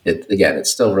 It's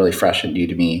still really fresh and new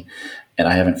to me, and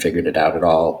I haven't figured it out at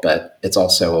all, but it's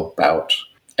also about,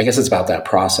 I guess it's about that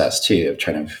process too, of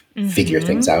trying to figure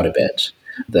things out a bit,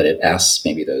 that it asks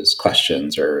maybe those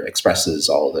questions or expresses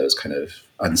all of those kind of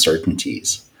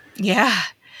uncertainties. Yeah.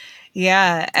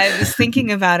 Yeah. I was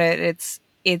thinking about it.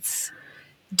 It's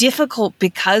difficult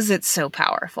because it's so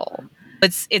powerful.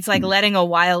 It's like letting a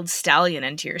wild stallion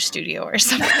into your studio or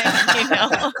something, you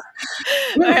know?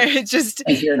 Or just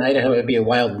here in Idaho, it'd be a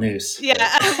wild moose.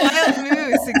 Yeah, a wild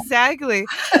moose, exactly.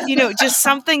 You know, just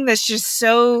something that's just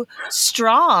so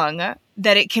strong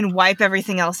that it can wipe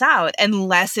everything else out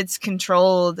unless it's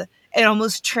controlled and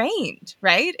almost trained,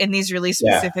 right? In these really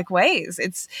specific ways.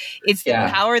 It's the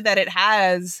power that it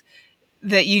has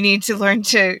that you need to learn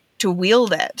to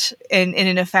wield it in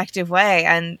an effective way.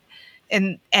 And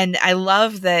I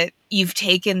love that you've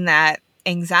taken that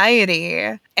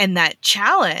anxiety and that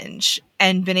challenge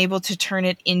and been able to turn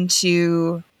it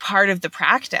into part of the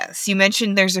practice. You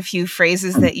mentioned there's a few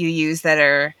phrases that you use that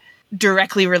are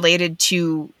directly related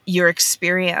to your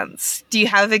experience. Do you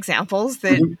have examples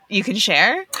that you can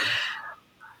share?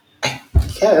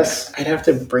 Yes, I'd have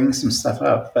to bring some stuff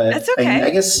up, but that's okay. I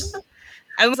guess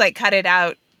I was like, cut it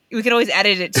out. We can always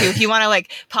edit it too. If you want to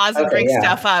like pause and bring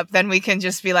stuff up, then we can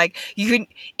just be like,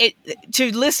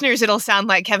 to listeners, it'll sound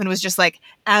like Kevin was just like,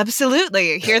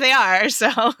 absolutely, here they are.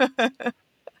 So,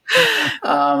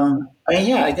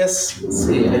 I guess, let's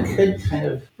see, I could kind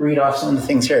of read off some of the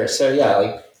things here. So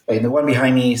like the one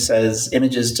behind me says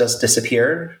images just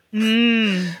disappear.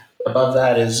 Above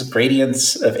that is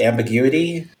gradients of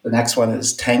ambiguity. The next one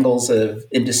is tangles of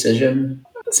indecision.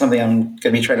 Something I'm going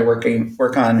to be trying to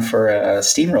work on for a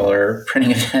steamroller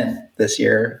printing event this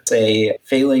year. It's a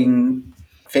failing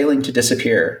to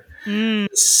disappear.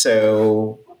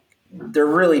 So they're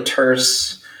really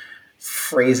terse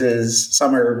phrases.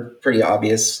 Some are pretty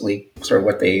obviously sort of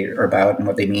what they are about and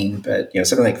what they mean, but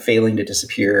something like failing to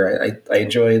disappear. I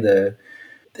enjoy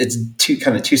it's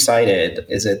two-sided.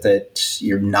 Is it that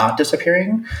you're not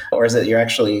disappearing, or is it you're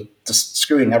actually just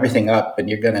screwing everything up and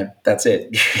that's it.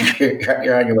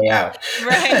 you're on your way out.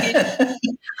 Right.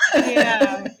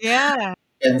 Yeah.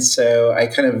 And so I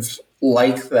kind of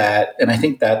like that. And I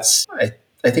think that's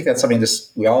something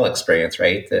we all experience,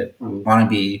 right? That we want to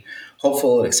be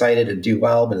hopeful and excited and do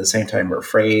well, but at the same time, we're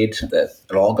afraid that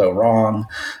it'll all go wrong.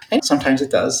 And sometimes it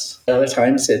does. Other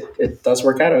times it does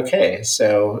work out okay.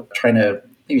 So trying to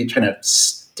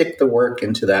stick the work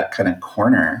into that kind of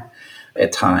corner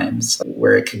at times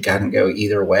where it could kind of go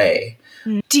either way.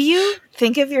 Do you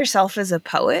think of yourself as a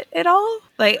poet at all?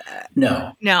 Like,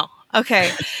 no. Okay.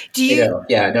 Do you?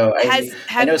 No.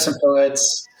 I know some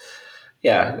poets.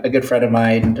 Yeah, a good friend of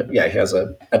mine. Yeah, he has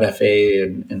a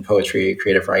MFA in poetry,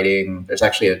 creative writing. There's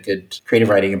actually a good creative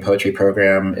writing and poetry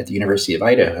program at the University of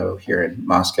Idaho here in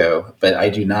Moscow. But I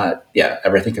do not,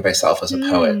 ever think of myself as a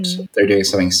poet. They're doing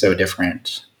something so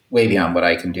different, way beyond what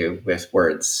I can do with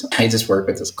words. I just work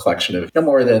with this collection of no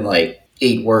more than like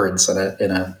 8 words in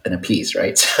a piece,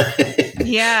 right?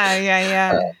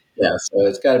 Yeah. So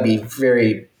it's got to be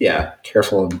very,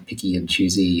 careful and picky and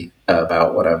choosy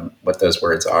about what those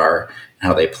words are and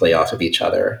how they play off of each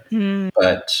other.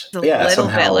 But a little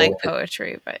bit like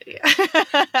poetry, but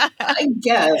I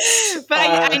guess. But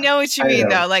I know what you mean,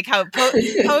 though. Like how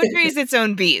poetry is its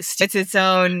own beast. It's its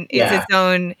own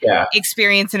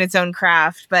experience and its own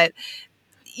craft. But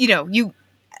you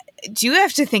do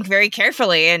have to think very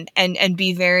carefully and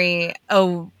be very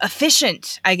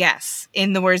efficient, I guess,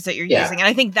 in the words that you're using. And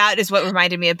I think that is what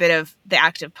reminded me a bit of the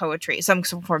act of poetry, some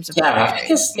forms of poetry. I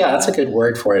guess, that's a good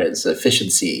word for it. It's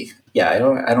efficiency. I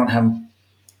don't have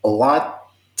a lot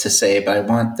to say, but I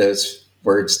want those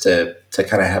words to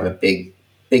kind of have a big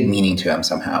meaning to them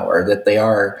somehow, or that they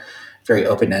are very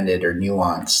open-ended or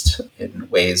nuanced in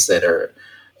ways that are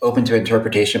open to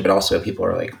interpretation, but also people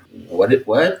are like, what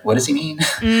does he mean?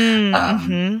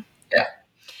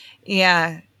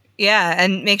 Yeah.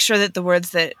 And make sure that the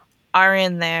words that are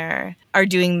in there are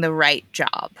doing the right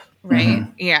job. right?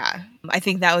 Yeah. I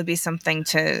think that would be something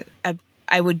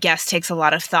I would guess takes a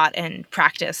lot of thought and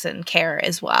practice and care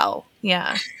as well.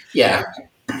 Yeah. Yeah.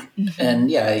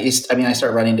 And yeah, I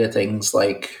start running into things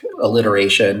like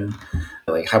alliteration,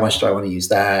 like how much do I want to use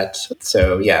that?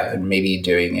 So yeah, and maybe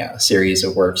doing a series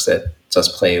of works that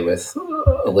just play with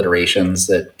alliterations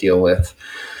that deal with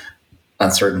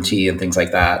uncertainty and things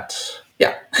like that.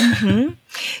 Yeah.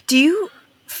 Do you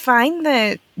find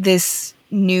that this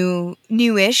newer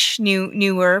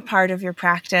part of your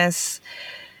practice,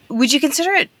 would you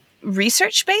consider it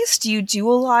research-based? Do you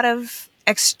do a lot of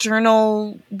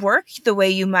external work the way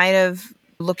you might have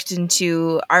looked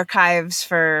into archives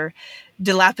for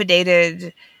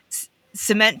dilapidated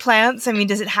cement plants? I mean,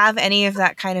 does it have any of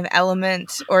that kind of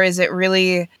element, or is it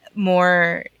really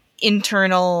more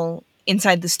internal,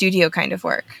 inside the studio kind of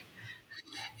work?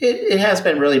 It has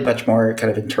been really much more kind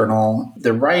of internal.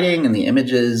 The writing and the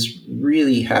images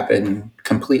really happen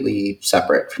completely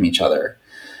separate from each other.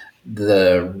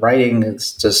 The writing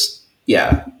is just,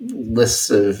 lists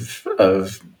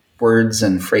of words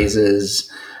and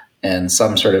phrases, and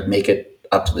some sort of make it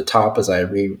up to the top as I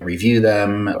review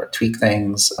them or tweak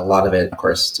things. A lot of it, of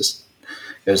course, just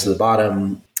goes to the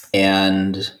bottom.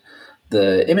 And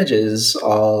the images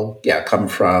all, come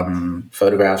from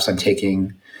photographs I'm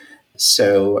taking.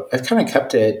 So I've kind of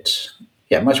kept it,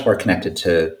 much more connected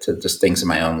to just things in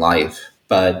my own life.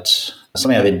 But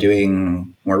something I've been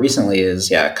doing more recently is,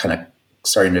 kind of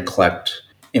starting to collect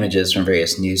images from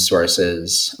various news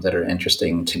sources that are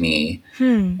interesting to me,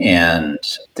 and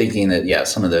thinking that,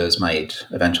 some of those might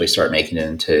eventually start making it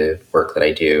into work that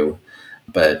I do.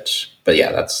 But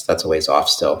yeah, that's a ways off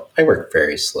still. I work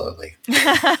very slowly.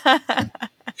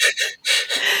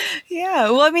 Yeah,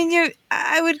 well, I mean,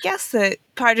 I would guess that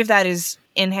part of that is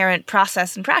inherent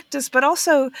process and practice, but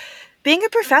also being a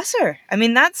professor. I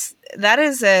mean, that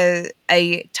is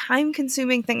a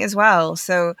time-consuming thing as well.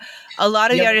 So a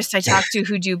lot of the artists I talk to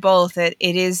who do both, it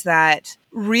is that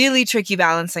really tricky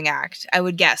balancing act, I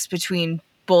would guess, between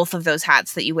both of those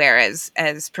hats that you wear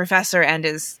as professor and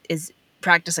as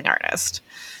practicing artist.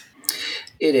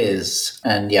 It is.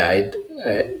 And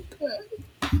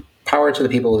power to the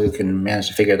people who can manage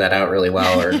to figure that out really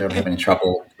well or don't have any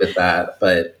trouble with that.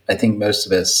 But I think most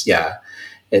of us,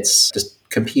 it's just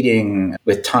competing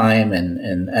with time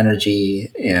and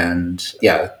energy. And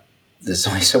there's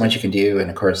only so much you can do. And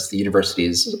of course, the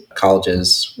universities,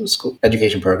 colleges, school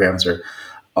education programs are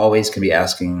always going to be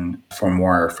asking for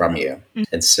more from you. Mm-hmm.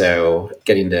 And so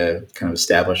getting to kind of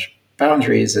establish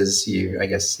boundaries as you, I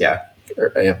guess,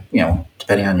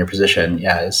 depending on your position,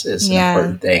 is an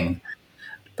important thing.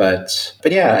 But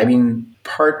I mean,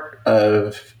 part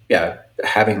of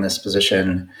having this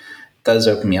position does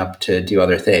open me up to do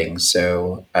other things.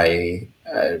 So I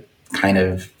kind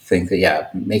of think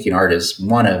that making art is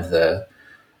one of the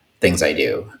things I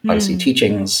do. Obviously,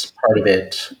 teaching's part of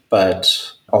it,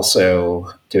 but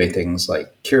also doing things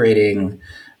like curating.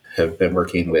 Have been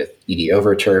working with Edie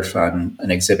Overturf on an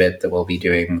exhibit that we'll be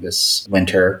doing this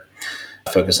winter.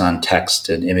 Focus on text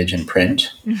and image and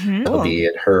print. It'll be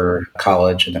at her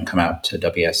college and then come out to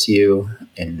WSU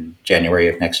in January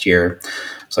of next year.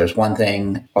 So there's one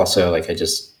thing. Also, I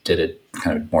just did a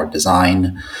kind of more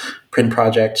design print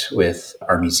project with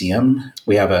our museum.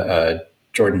 We have a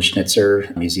Jordan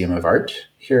Schnitzer Museum of Art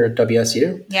here at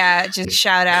WSU. Yeah, just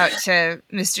shout out to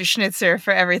Mr. Schnitzer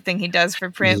for everything he does for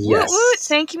print. Yes. Woot, woot.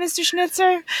 Thank you, Mr.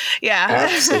 Schnitzer. Yeah.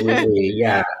 Absolutely.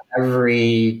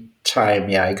 Every time,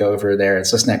 I go over there.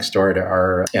 It's just next door to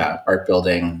our art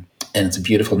building, and it's a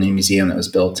beautiful new museum that was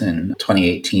built in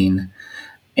 2018.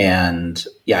 And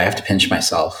I have to pinch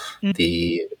myself.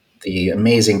 The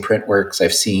amazing print works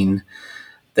I've seen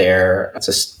there, it's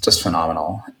just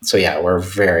phenomenal. So we're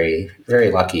very,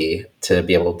 very lucky to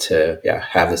be able to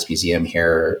have this museum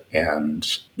here and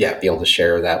be able to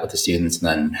share that with the students, and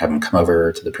then have them come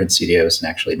over to the print studios and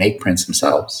actually make prints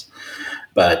themselves.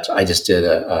 But I just did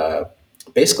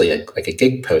basically a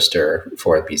gig poster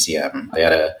for the museum. I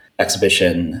had an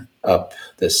exhibition up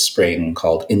this spring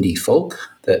called Indie Folk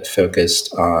that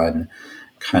focused on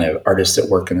kind of artists that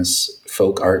work in this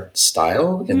folk art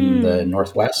style in the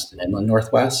Northwest and inland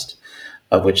Northwest,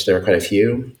 of which there are quite a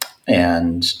few.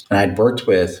 And I'd worked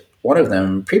with one of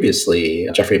them previously,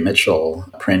 Jeffrey Mitchell,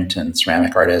 print and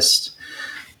ceramic artist,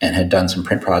 and had done some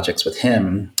print projects with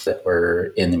him that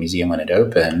were in the museum when it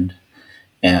opened.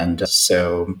 And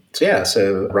so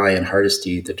Ryan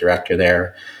Hardesty, the director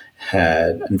there,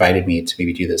 had invited me to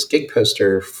maybe do this gig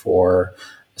poster for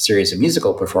a series of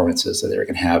musical performances that they were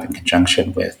going to have in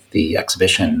conjunction with the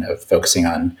exhibition, of focusing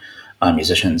on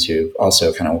musicians who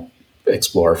also kind of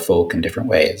explore folk in different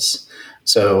ways.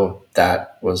 So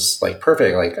that was like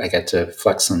perfect. Like I get to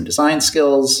flex some design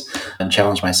skills and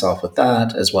challenge myself with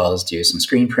that, as well as do some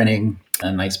screen printing,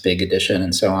 a nice big edition,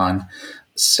 and so on.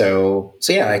 So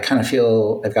yeah, I kind of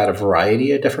feel I've got a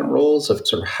variety of different roles of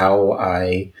sort of how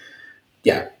I,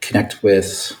 connect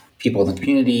with people in the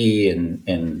community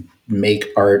and make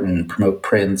art and promote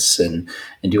prints and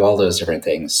do all those different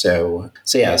things. So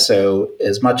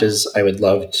as much as I would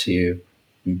love to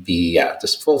be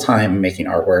just full time making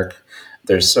artwork,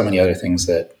 there's so many other things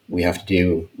that we have to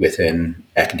do within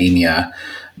academia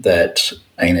that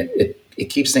it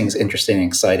keeps things interesting and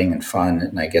exciting and fun,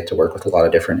 and I get to work with a lot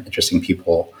of different interesting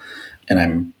people, and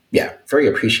I'm very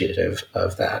appreciative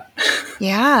of that.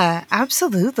 Yeah,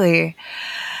 absolutely.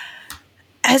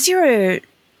 As you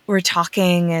were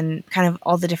talking and kind of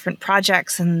all the different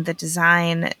projects and the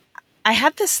design, I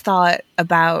had this thought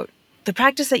about the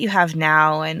practice that you have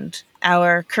now and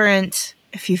our current,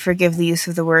 if you forgive the use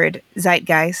of the word,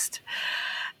 zeitgeist.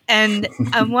 And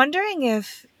I'm wondering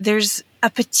if there's a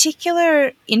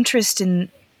particular interest in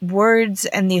words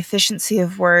and the efficiency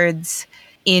of words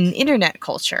in internet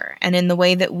culture and in the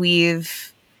way that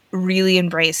we've really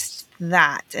embraced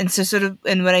that. And so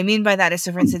and what I mean by that is,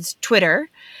 so for instance, Twitter,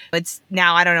 it's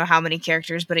now, I don't know how many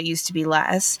characters, but it used to be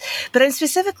less. But I'm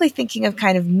specifically thinking of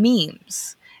kind of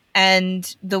memes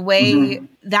and the way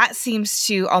that seems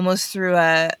to almost through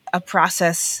a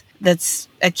process that's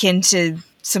akin to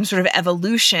some sort of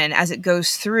evolution as it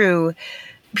goes through,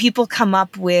 people come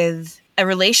up with a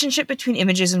relationship between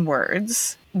images and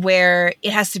words where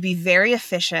it has to be very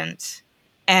efficient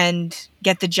and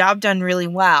get the job done really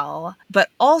well. But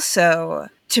also,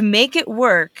 to make it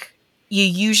work, you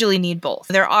usually need both.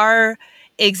 There are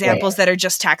examples that are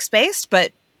just text-based,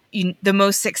 but the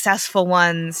most successful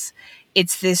ones,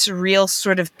 it's this real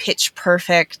sort of pitch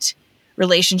perfect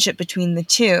relationship between the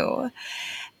two.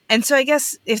 And so I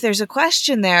guess if there's a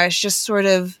question there, it's just sort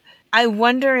of, I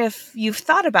wonder if you've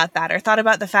thought about that or thought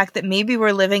about the fact that maybe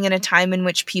we're living in a time in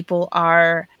which people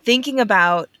are thinking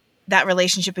about that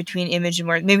relationship between image and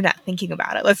word, maybe not thinking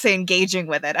about it, let's say engaging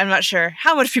with it. I'm not sure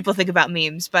how much people think about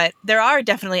memes, but there are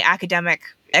definitely academic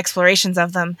explorations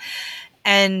of them.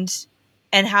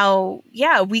 And how,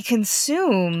 we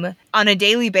consume on a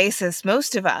daily basis,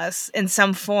 most of us, in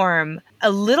some form,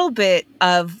 a little bit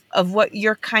of what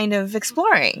you're kind of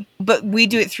exploring. But we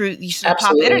do it through sort of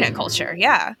pop internet culture.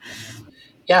 Yeah.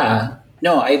 Yeah.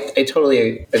 No, I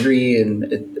totally agree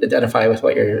and identify with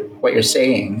what you're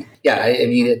saying. Yeah, I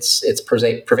mean it's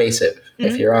pervasive. Mm-hmm.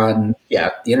 If you're on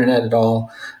the internet at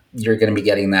all, you're going to be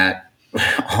getting that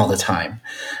all the time.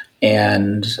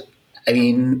 And I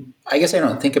mean, I guess I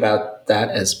don't think about that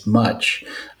as much.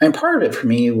 I mean, part of it for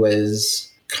me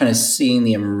was kind of seeing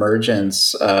the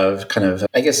emergence of kind of,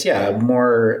 I guess,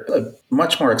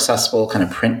 much more accessible kind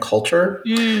of print culture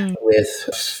with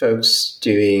folks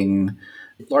doing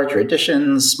larger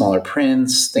editions, smaller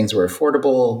prints, things were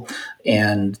affordable.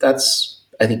 And that's,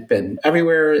 I think, been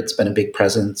everywhere. It's been a big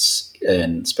presence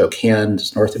in Spokane,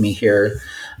 just north of me here,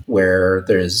 where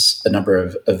there's a number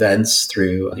of events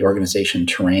through the organization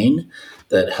Terrain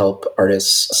that help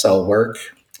artists sell work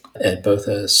at both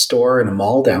a store and a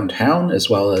mall downtown, as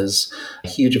well as a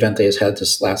huge event they just had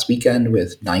this last weekend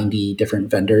with 90 different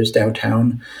vendors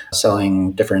downtown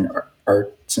selling different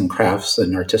arts and crafts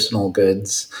and artisanal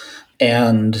goods.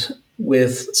 And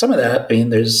with some of that, I mean,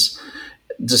 there's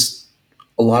just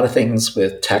a lot of things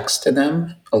with text in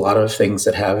them, a lot of things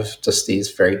that have just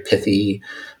these very pithy,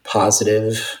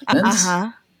 positive events.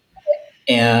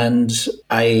 And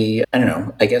I don't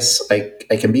know, I guess I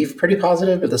can be pretty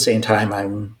positive, but at the same time,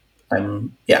 I'm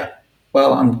kind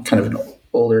of an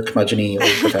older curmudgeon-y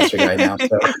old professor guy now.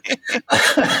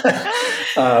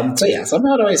 So I'm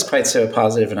not always quite so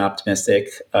positive and optimistic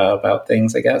about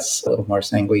things, I guess, a little more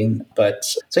sanguine. But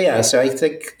so I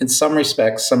think in some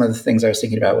respects, some of the things I was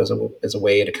thinking about was as a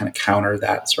way to kind of counter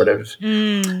that sort of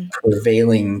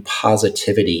prevailing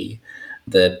positivity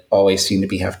that always seemed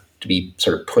to have to be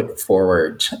sort of put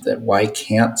forward. That why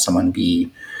can't someone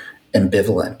be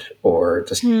ambivalent or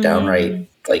just downright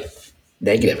like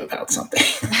negative about something?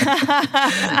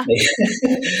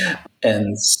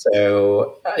 And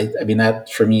so, I mean,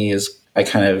 that for me is, I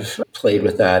kind of played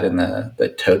with that in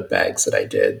the tote bags that I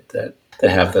did that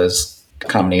have those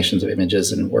combinations of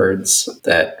images and words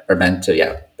that are meant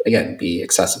to, again, be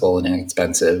accessible and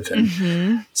inexpensive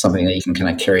and something that you can kind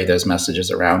of carry those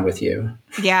messages around with you.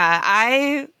 Yeah,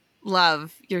 I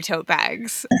love your tote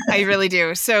bags. I really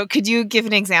do. So could you give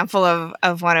an example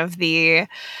of one of the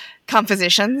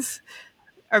compositions?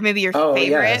 Or maybe your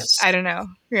favorite? Yes. I don't know.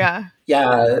 Yeah.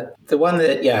 Yeah. The one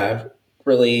that,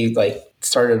 really like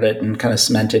started it and kind of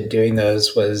cemented doing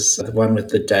those was the one with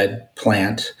the dead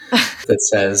plant that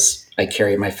says, "I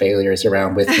carry my failures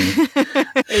around with me."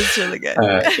 It's really good.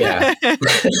 Yeah.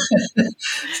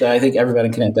 So I think everybody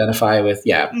can identify with,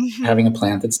 having a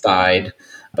plant that's died,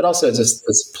 but also just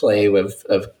this play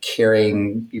of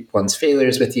carrying one's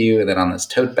failures with you, and then on this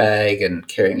tote bag and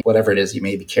carrying whatever it is you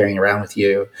may be carrying around with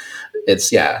you. It's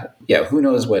who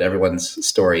knows what everyone's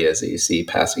story is that you see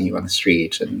passing you on the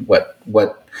street, and what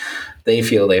they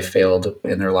feel they've failed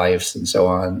in their lives and so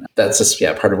on. That's just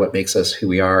part of what makes us who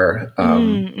we are.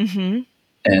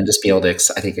 And just be able to,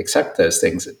 I think, accept those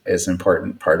things is an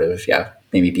important part of,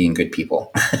 maybe being good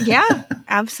people. Yeah,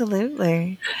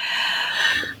 absolutely.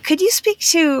 Could you speak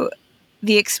to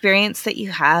the experience that you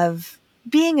have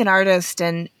being an artist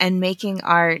and making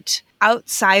art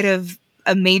outside of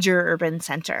a major urban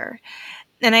center?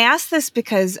 And I ask this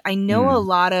because I know a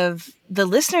lot of the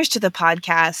listeners to the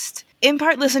podcast in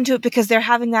part listen to it because they're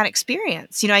having that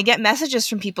experience. I get messages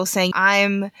from people saying,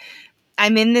 I'm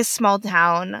in this small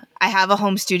town. I have a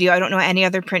home studio. I don't know any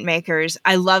other printmakers.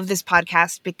 I love this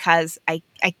podcast because I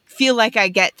feel like I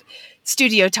get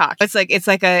studio talk. It's like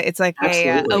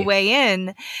a way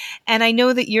in. And I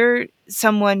know that you're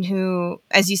someone who,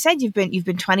 as you said, you've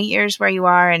been 20 years where you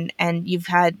are, and you've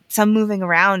had some moving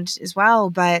around as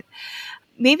well. But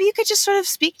maybe you could just sort of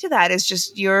speak to that as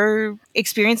just your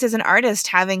experience as an artist,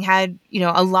 having had,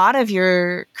 a lot of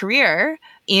your career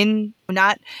in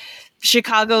not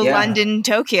Chicago, London,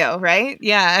 Tokyo, right?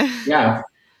 Yeah.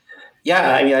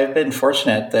 I mean, I've been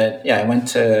fortunate that, I went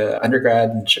to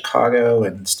undergrad in Chicago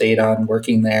and stayed on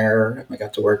working there. I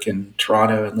got to work in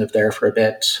Toronto and lived there for a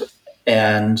bit.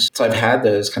 And so I've had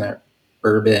those kind of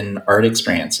urban art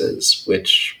experiences,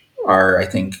 which are, I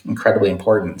think, incredibly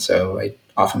important. So I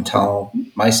often tell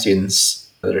my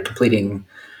students that are completing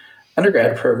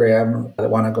undergrad program that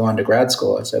want to go on to grad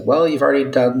school, I said, well, you've already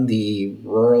done the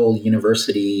rural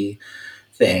university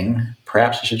thing.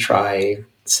 Perhaps you should try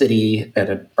city at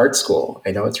an art school.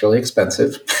 I know it's really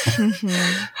expensive.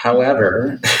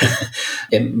 However,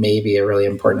 it may be a really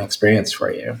important experience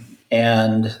for you.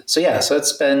 And so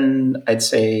it's been, I'd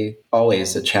say,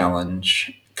 always a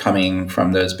challenge coming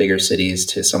from those bigger cities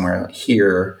to somewhere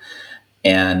here.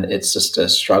 And it's just a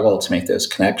struggle to make those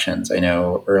connections. I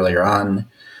know earlier on,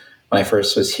 when I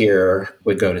first was here,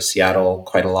 would go to Seattle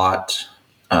quite a lot,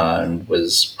 and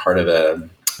was part of a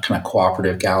kind of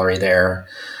cooperative gallery there,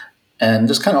 and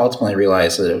just kind of ultimately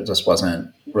realized that it just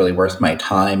wasn't really worth my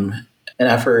time and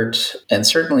effort. And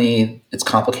certainly it's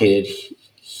complicated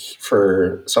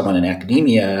for someone in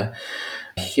academia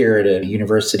here at a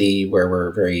university where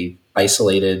we're very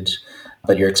isolated,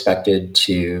 but you're expected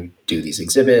to do these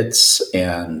exhibits,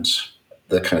 and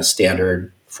the kind of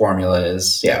standard formula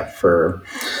is,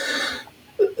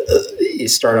 you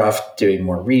start off doing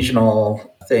more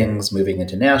regional things, moving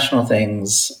into national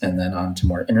things, and then on to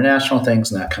more international things.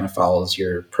 And that kind of follows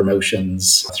your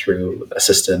promotions through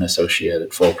assistant,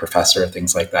 associate, full professor,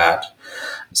 things like that.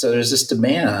 So there's this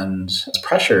demand, this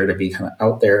pressure to be kind of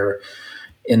out there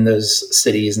in those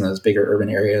cities and those bigger urban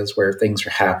areas where things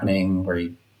are happening, where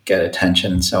you get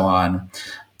attention and so on.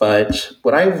 But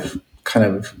what I've kind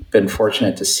of been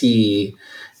fortunate to see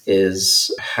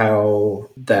is how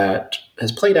that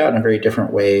has played out in a very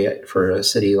different way for a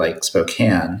city like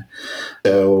Spokane.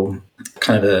 So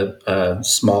kind of a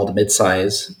small to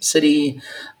mid-size city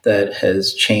that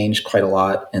has changed quite a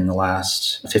lot in the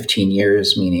last 15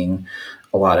 years, meaning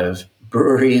a lot of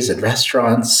breweries and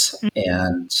restaurants,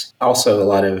 and also a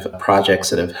lot of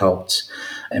projects that have helped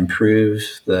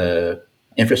improve the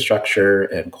infrastructure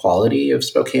and quality of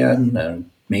Spokane. A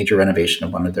major renovation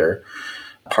of one of their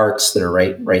parks that are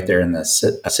right there in the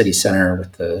city center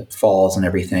with the falls and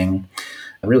everything.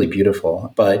 Really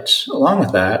beautiful. But along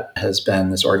with that has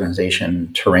been this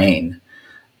organization, Terrain,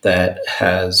 that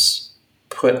has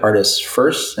put artists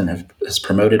first and has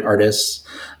promoted artists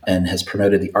and has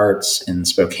promoted the arts in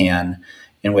Spokane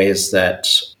in ways that,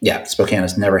 Spokane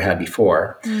has never had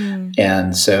before.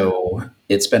 And so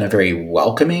it's been a very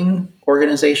welcoming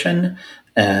organization.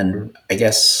 And I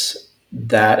guess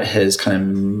that has kind of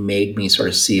made me sort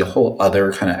of see a whole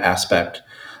other kind of aspect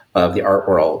of the art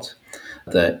world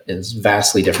that is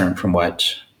vastly different from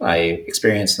what I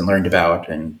experienced and learned about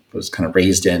and was kind of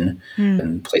raised in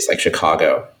a place like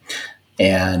Chicago.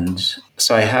 And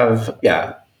so I have,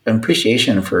 an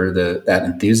appreciation for that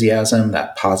enthusiasm,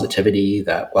 that positivity,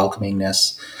 that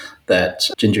welcomingness that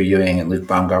Ginger Ewing and Luke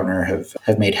Baumgartner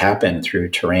have made happen through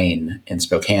Terrain in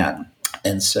Spokane.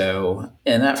 And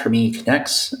that for me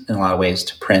connects in a lot of ways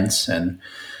to prints, and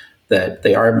that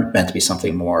they are meant to be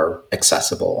something more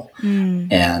accessible,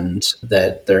 and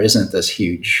that there isn't this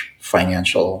huge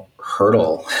financial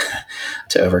hurdle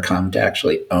to overcome to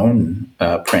actually own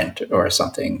print or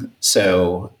something.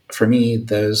 So for me,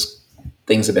 those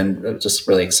things have been just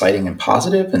really exciting and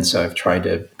positive. And so I've tried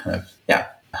to kind of,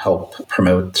 help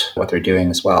promote what they're doing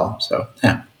as well. So,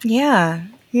 yeah.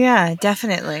 Yeah,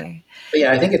 definitely. But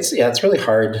yeah, I think it's really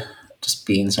hard just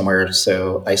being somewhere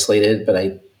so isolated.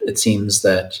 But it seems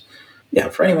that,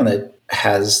 for anyone that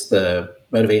has the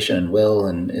motivation and will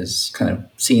and is kind of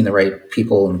seeing the right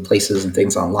people and places and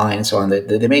things online and so on,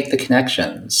 they make the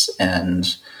connections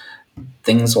and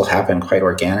things will happen quite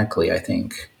organically, I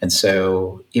think. And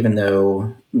so even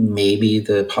though maybe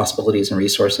the possibilities and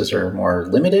resources are more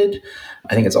limited,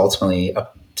 I think it's ultimately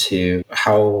up to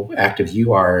how active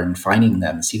you are in finding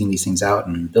them, seeking these things out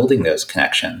and building those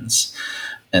connections.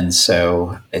 And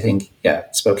so I think,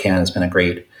 Spokane has been a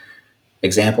great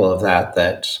example of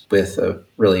that with a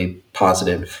really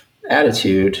positive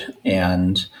attitude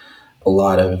and a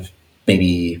lot of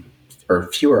maybe or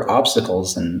fewer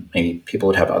obstacles than maybe people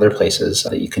would have other places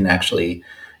that you can actually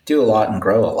do a lot and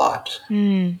grow a lot.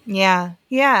 Yeah.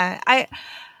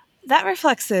 That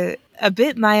reflects a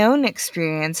bit my own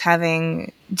experience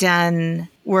having done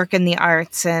work in the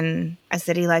arts in a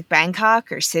city like Bangkok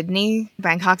or Sydney.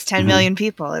 Bangkok's 10 million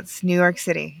people. It's New York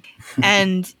City.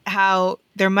 And how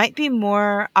there might be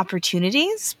more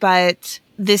opportunities, but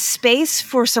the space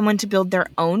for someone to build their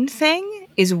own thing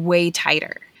is way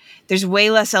tighter. There's way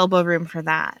less elbow room for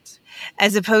that,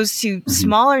 as opposed to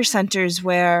smaller centers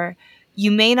where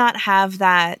you may not have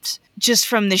that just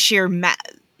from the sheer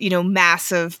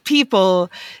mass of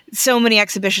people, so many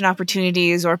exhibition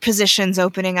opportunities or positions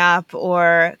opening up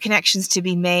or connections to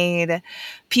be made,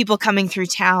 people coming through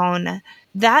town.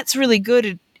 That's really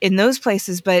good in those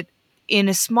places. But in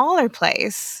a smaller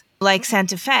place like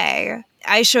Santa Fe,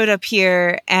 I showed up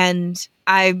here and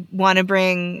I want to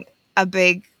bring a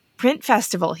big print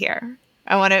festival here.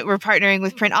 We're partnering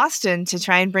with Print Austin to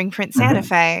try and bring Print Santa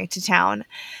Fe to town.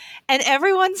 And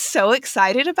everyone's so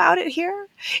excited about it here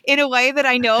in a way that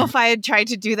I know if I had tried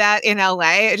to do that in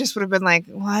LA, it just would have been like,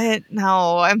 what?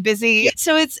 No, I'm busy.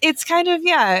 So it's kind of,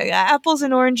 apples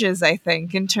and oranges, I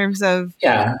think, in terms of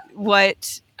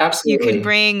what Absolutely. you can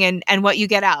bring and what you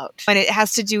get out. And it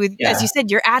has to do with, as you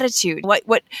said, your attitude. What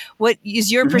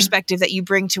is your perspective that you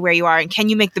bring to where you are? And can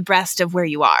you make the best of where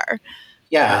you are?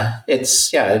 Yeah,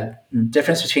 it's a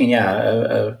difference between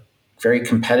a very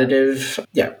competitive,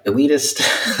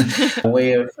 elitist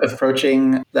way of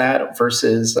approaching that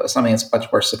versus something that's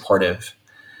much more supportive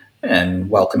and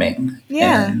welcoming.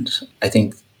 Yeah. And I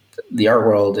think the art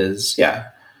world is,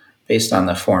 based on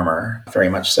the former, very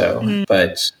much so.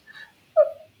 But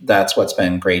that's what's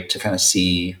been great to kind of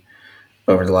see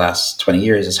over the last 20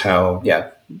 years is how,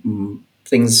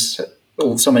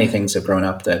 so many things have grown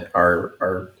up that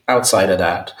are outside of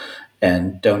that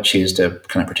and don't choose to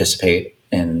kind of participate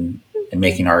in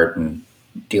making art and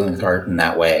dealing with art in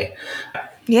that way.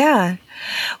 Yeah.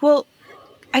 Well,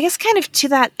 I guess kind of to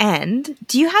that end,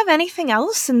 do you have anything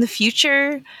else in the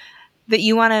future that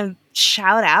you want to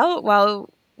shout out while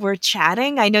we're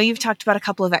chatting? I know you've talked about a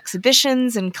couple of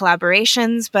exhibitions and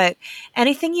collaborations, but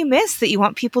anything you missed that you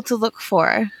want people to look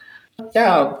for?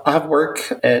 Yeah, I have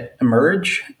work at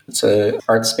Emerge. It's an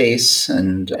art space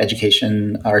and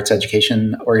arts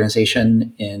education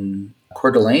organization in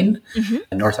Coeur d'Alene,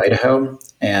 in North Idaho.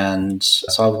 And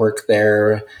so I'll work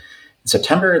there in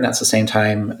September, and that's the same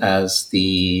time as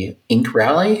the Ink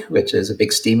Rally, which is a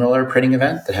big steamroller printing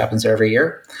event that happens there every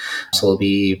year. So it'll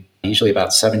be usually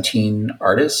about 17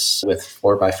 artists with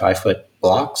 4 by 5 foot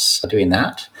blocks doing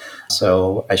that.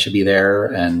 So I should be there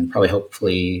and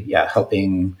hopefully,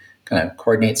 helping kind of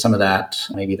coordinate some of that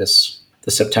maybe this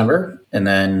September. And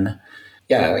then,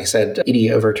 like I said, Edie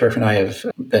Overturf and I have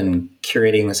been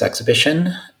curating this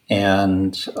exhibition,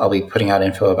 and I'll be putting out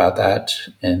info about that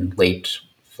in late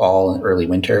fall and early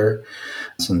winter.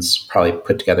 Since probably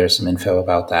put together some info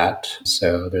about that.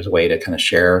 So there's a way to kind of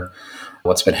share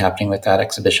what's been happening with that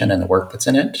exhibition and the work that's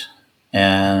in it.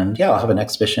 And I'll have an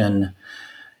exhibition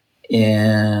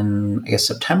in,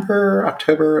 September,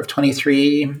 October of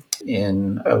 23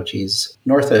 in,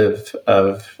 north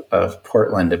of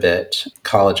Portland a bit,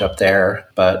 college up there.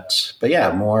 But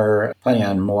planning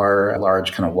on more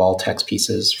large kind of wall text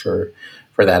pieces for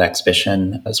that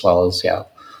exhibition, as well as, a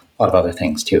lot of other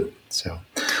things too. So,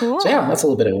 cool. So that's a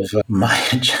little bit of my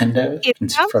agenda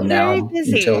from now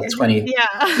until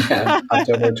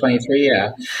October 23.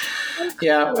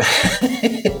 Yeah.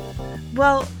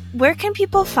 Well, where can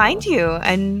people find you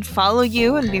and follow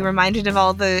you and be reminded of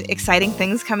all the exciting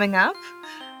things coming up?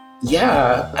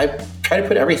 Yeah, I try to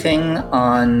put everything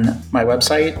on my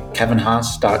website,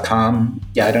 kevinhaas.com.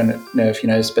 I don't know if you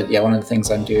noticed, but one of the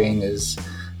things I'm doing is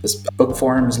this book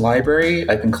forums library.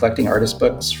 I've been collecting artist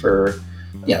books for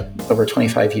over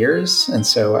 25 years. And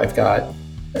so I've got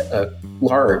a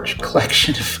large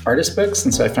collection of artist books.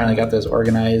 And so I finally got those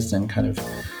organized and kind of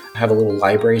have a little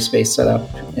library space set up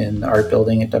in the art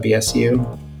building at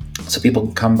WSU. So people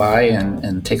can come by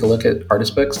and take a look at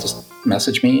artist books. Just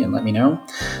message me and let me know.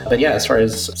 But yeah, as far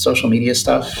as social media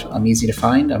stuff, I'm easy to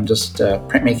find. I'm just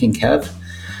Printmaking Kev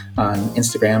on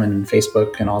Instagram and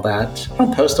Facebook and all that. I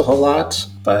don't post a whole lot,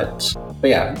 but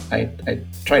yeah, I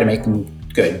try to make them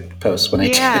good posts when I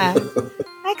do.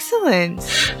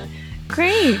 Excellent.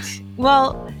 Great.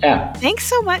 Well, thanks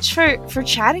so much for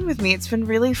chatting with me. It's been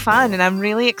really fun, and I'm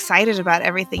really excited about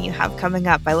everything you have coming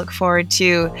up. I look forward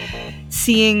to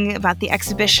seeing about the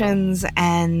exhibitions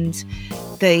and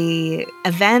the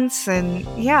events, and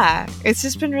it's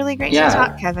just been really great to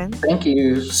talk, Kevin. Thank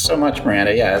you so much,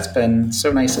 Miranda. Yeah, it's been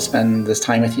so nice to spend this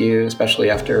time with you, especially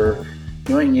after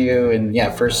knowing you and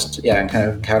first and kind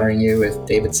of encountering you with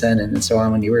Davidson and so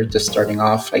on when you were just starting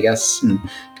off, I guess, and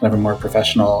kind of a more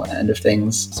professional end of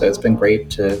things. So it's been great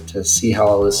to see how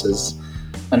all this is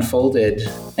unfolded,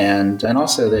 and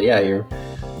also that you're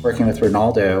working with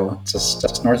Ronaldo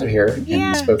just north of here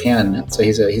in Spokane. So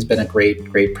he's been a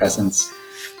great presence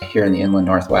here in the Inland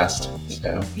Northwest.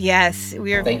 So yes,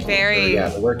 we are very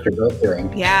the work you're both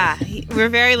doing. Yeah, we're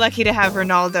very lucky to have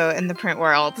Ronaldo in the print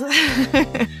world.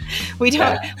 we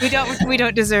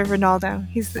don't deserve Ronaldo.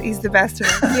 He's the best of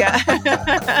us. Yeah.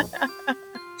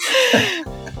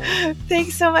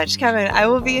 Thanks so much, Kevin. I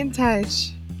will be in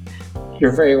touch.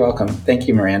 You're very welcome. Thank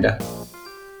you, Miranda.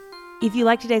 If you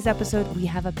like today's episode, we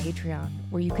have a Patreon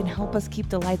where you can help us keep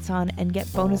the lights on and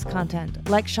get bonus content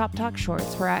like Shop Talk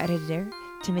Shorts, where our editor,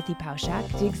 Timothy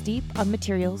Pauschak, digs deep on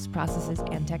materials, processes,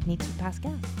 and techniques with past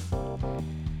guests.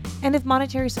 And if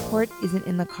monetary support isn't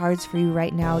in the cards for you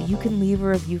right now, you can leave a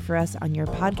review for us on your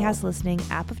podcast listening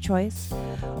app of choice,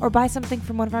 or buy something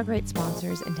from one of our great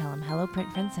sponsors and tell them Hello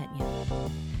Print Friend sent you.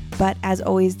 But as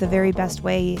always, the very best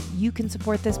way you can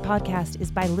support this podcast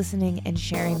is by listening and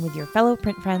sharing with your fellow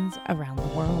print friends around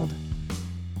the world.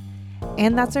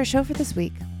 And that's our show for this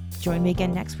week. Join me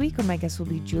again next week, where my guest will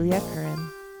be Julia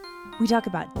Curran. We talk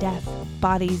about death,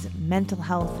 bodies, mental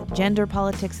health, gender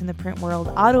politics in the print world,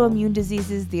 autoimmune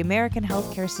diseases, the American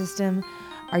healthcare system,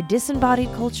 our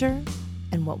disembodied culture,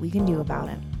 and what we can do about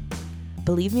it.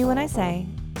 Believe me when I say,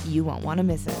 you won't want to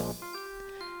miss it.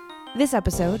 This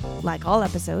episode, like all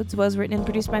episodes, was written and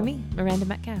produced by me, Miranda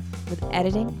Metcalf, with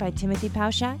editing by Timothy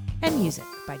Pauschak and music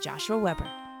by Joshua Weber.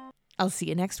 I'll see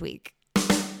you next week.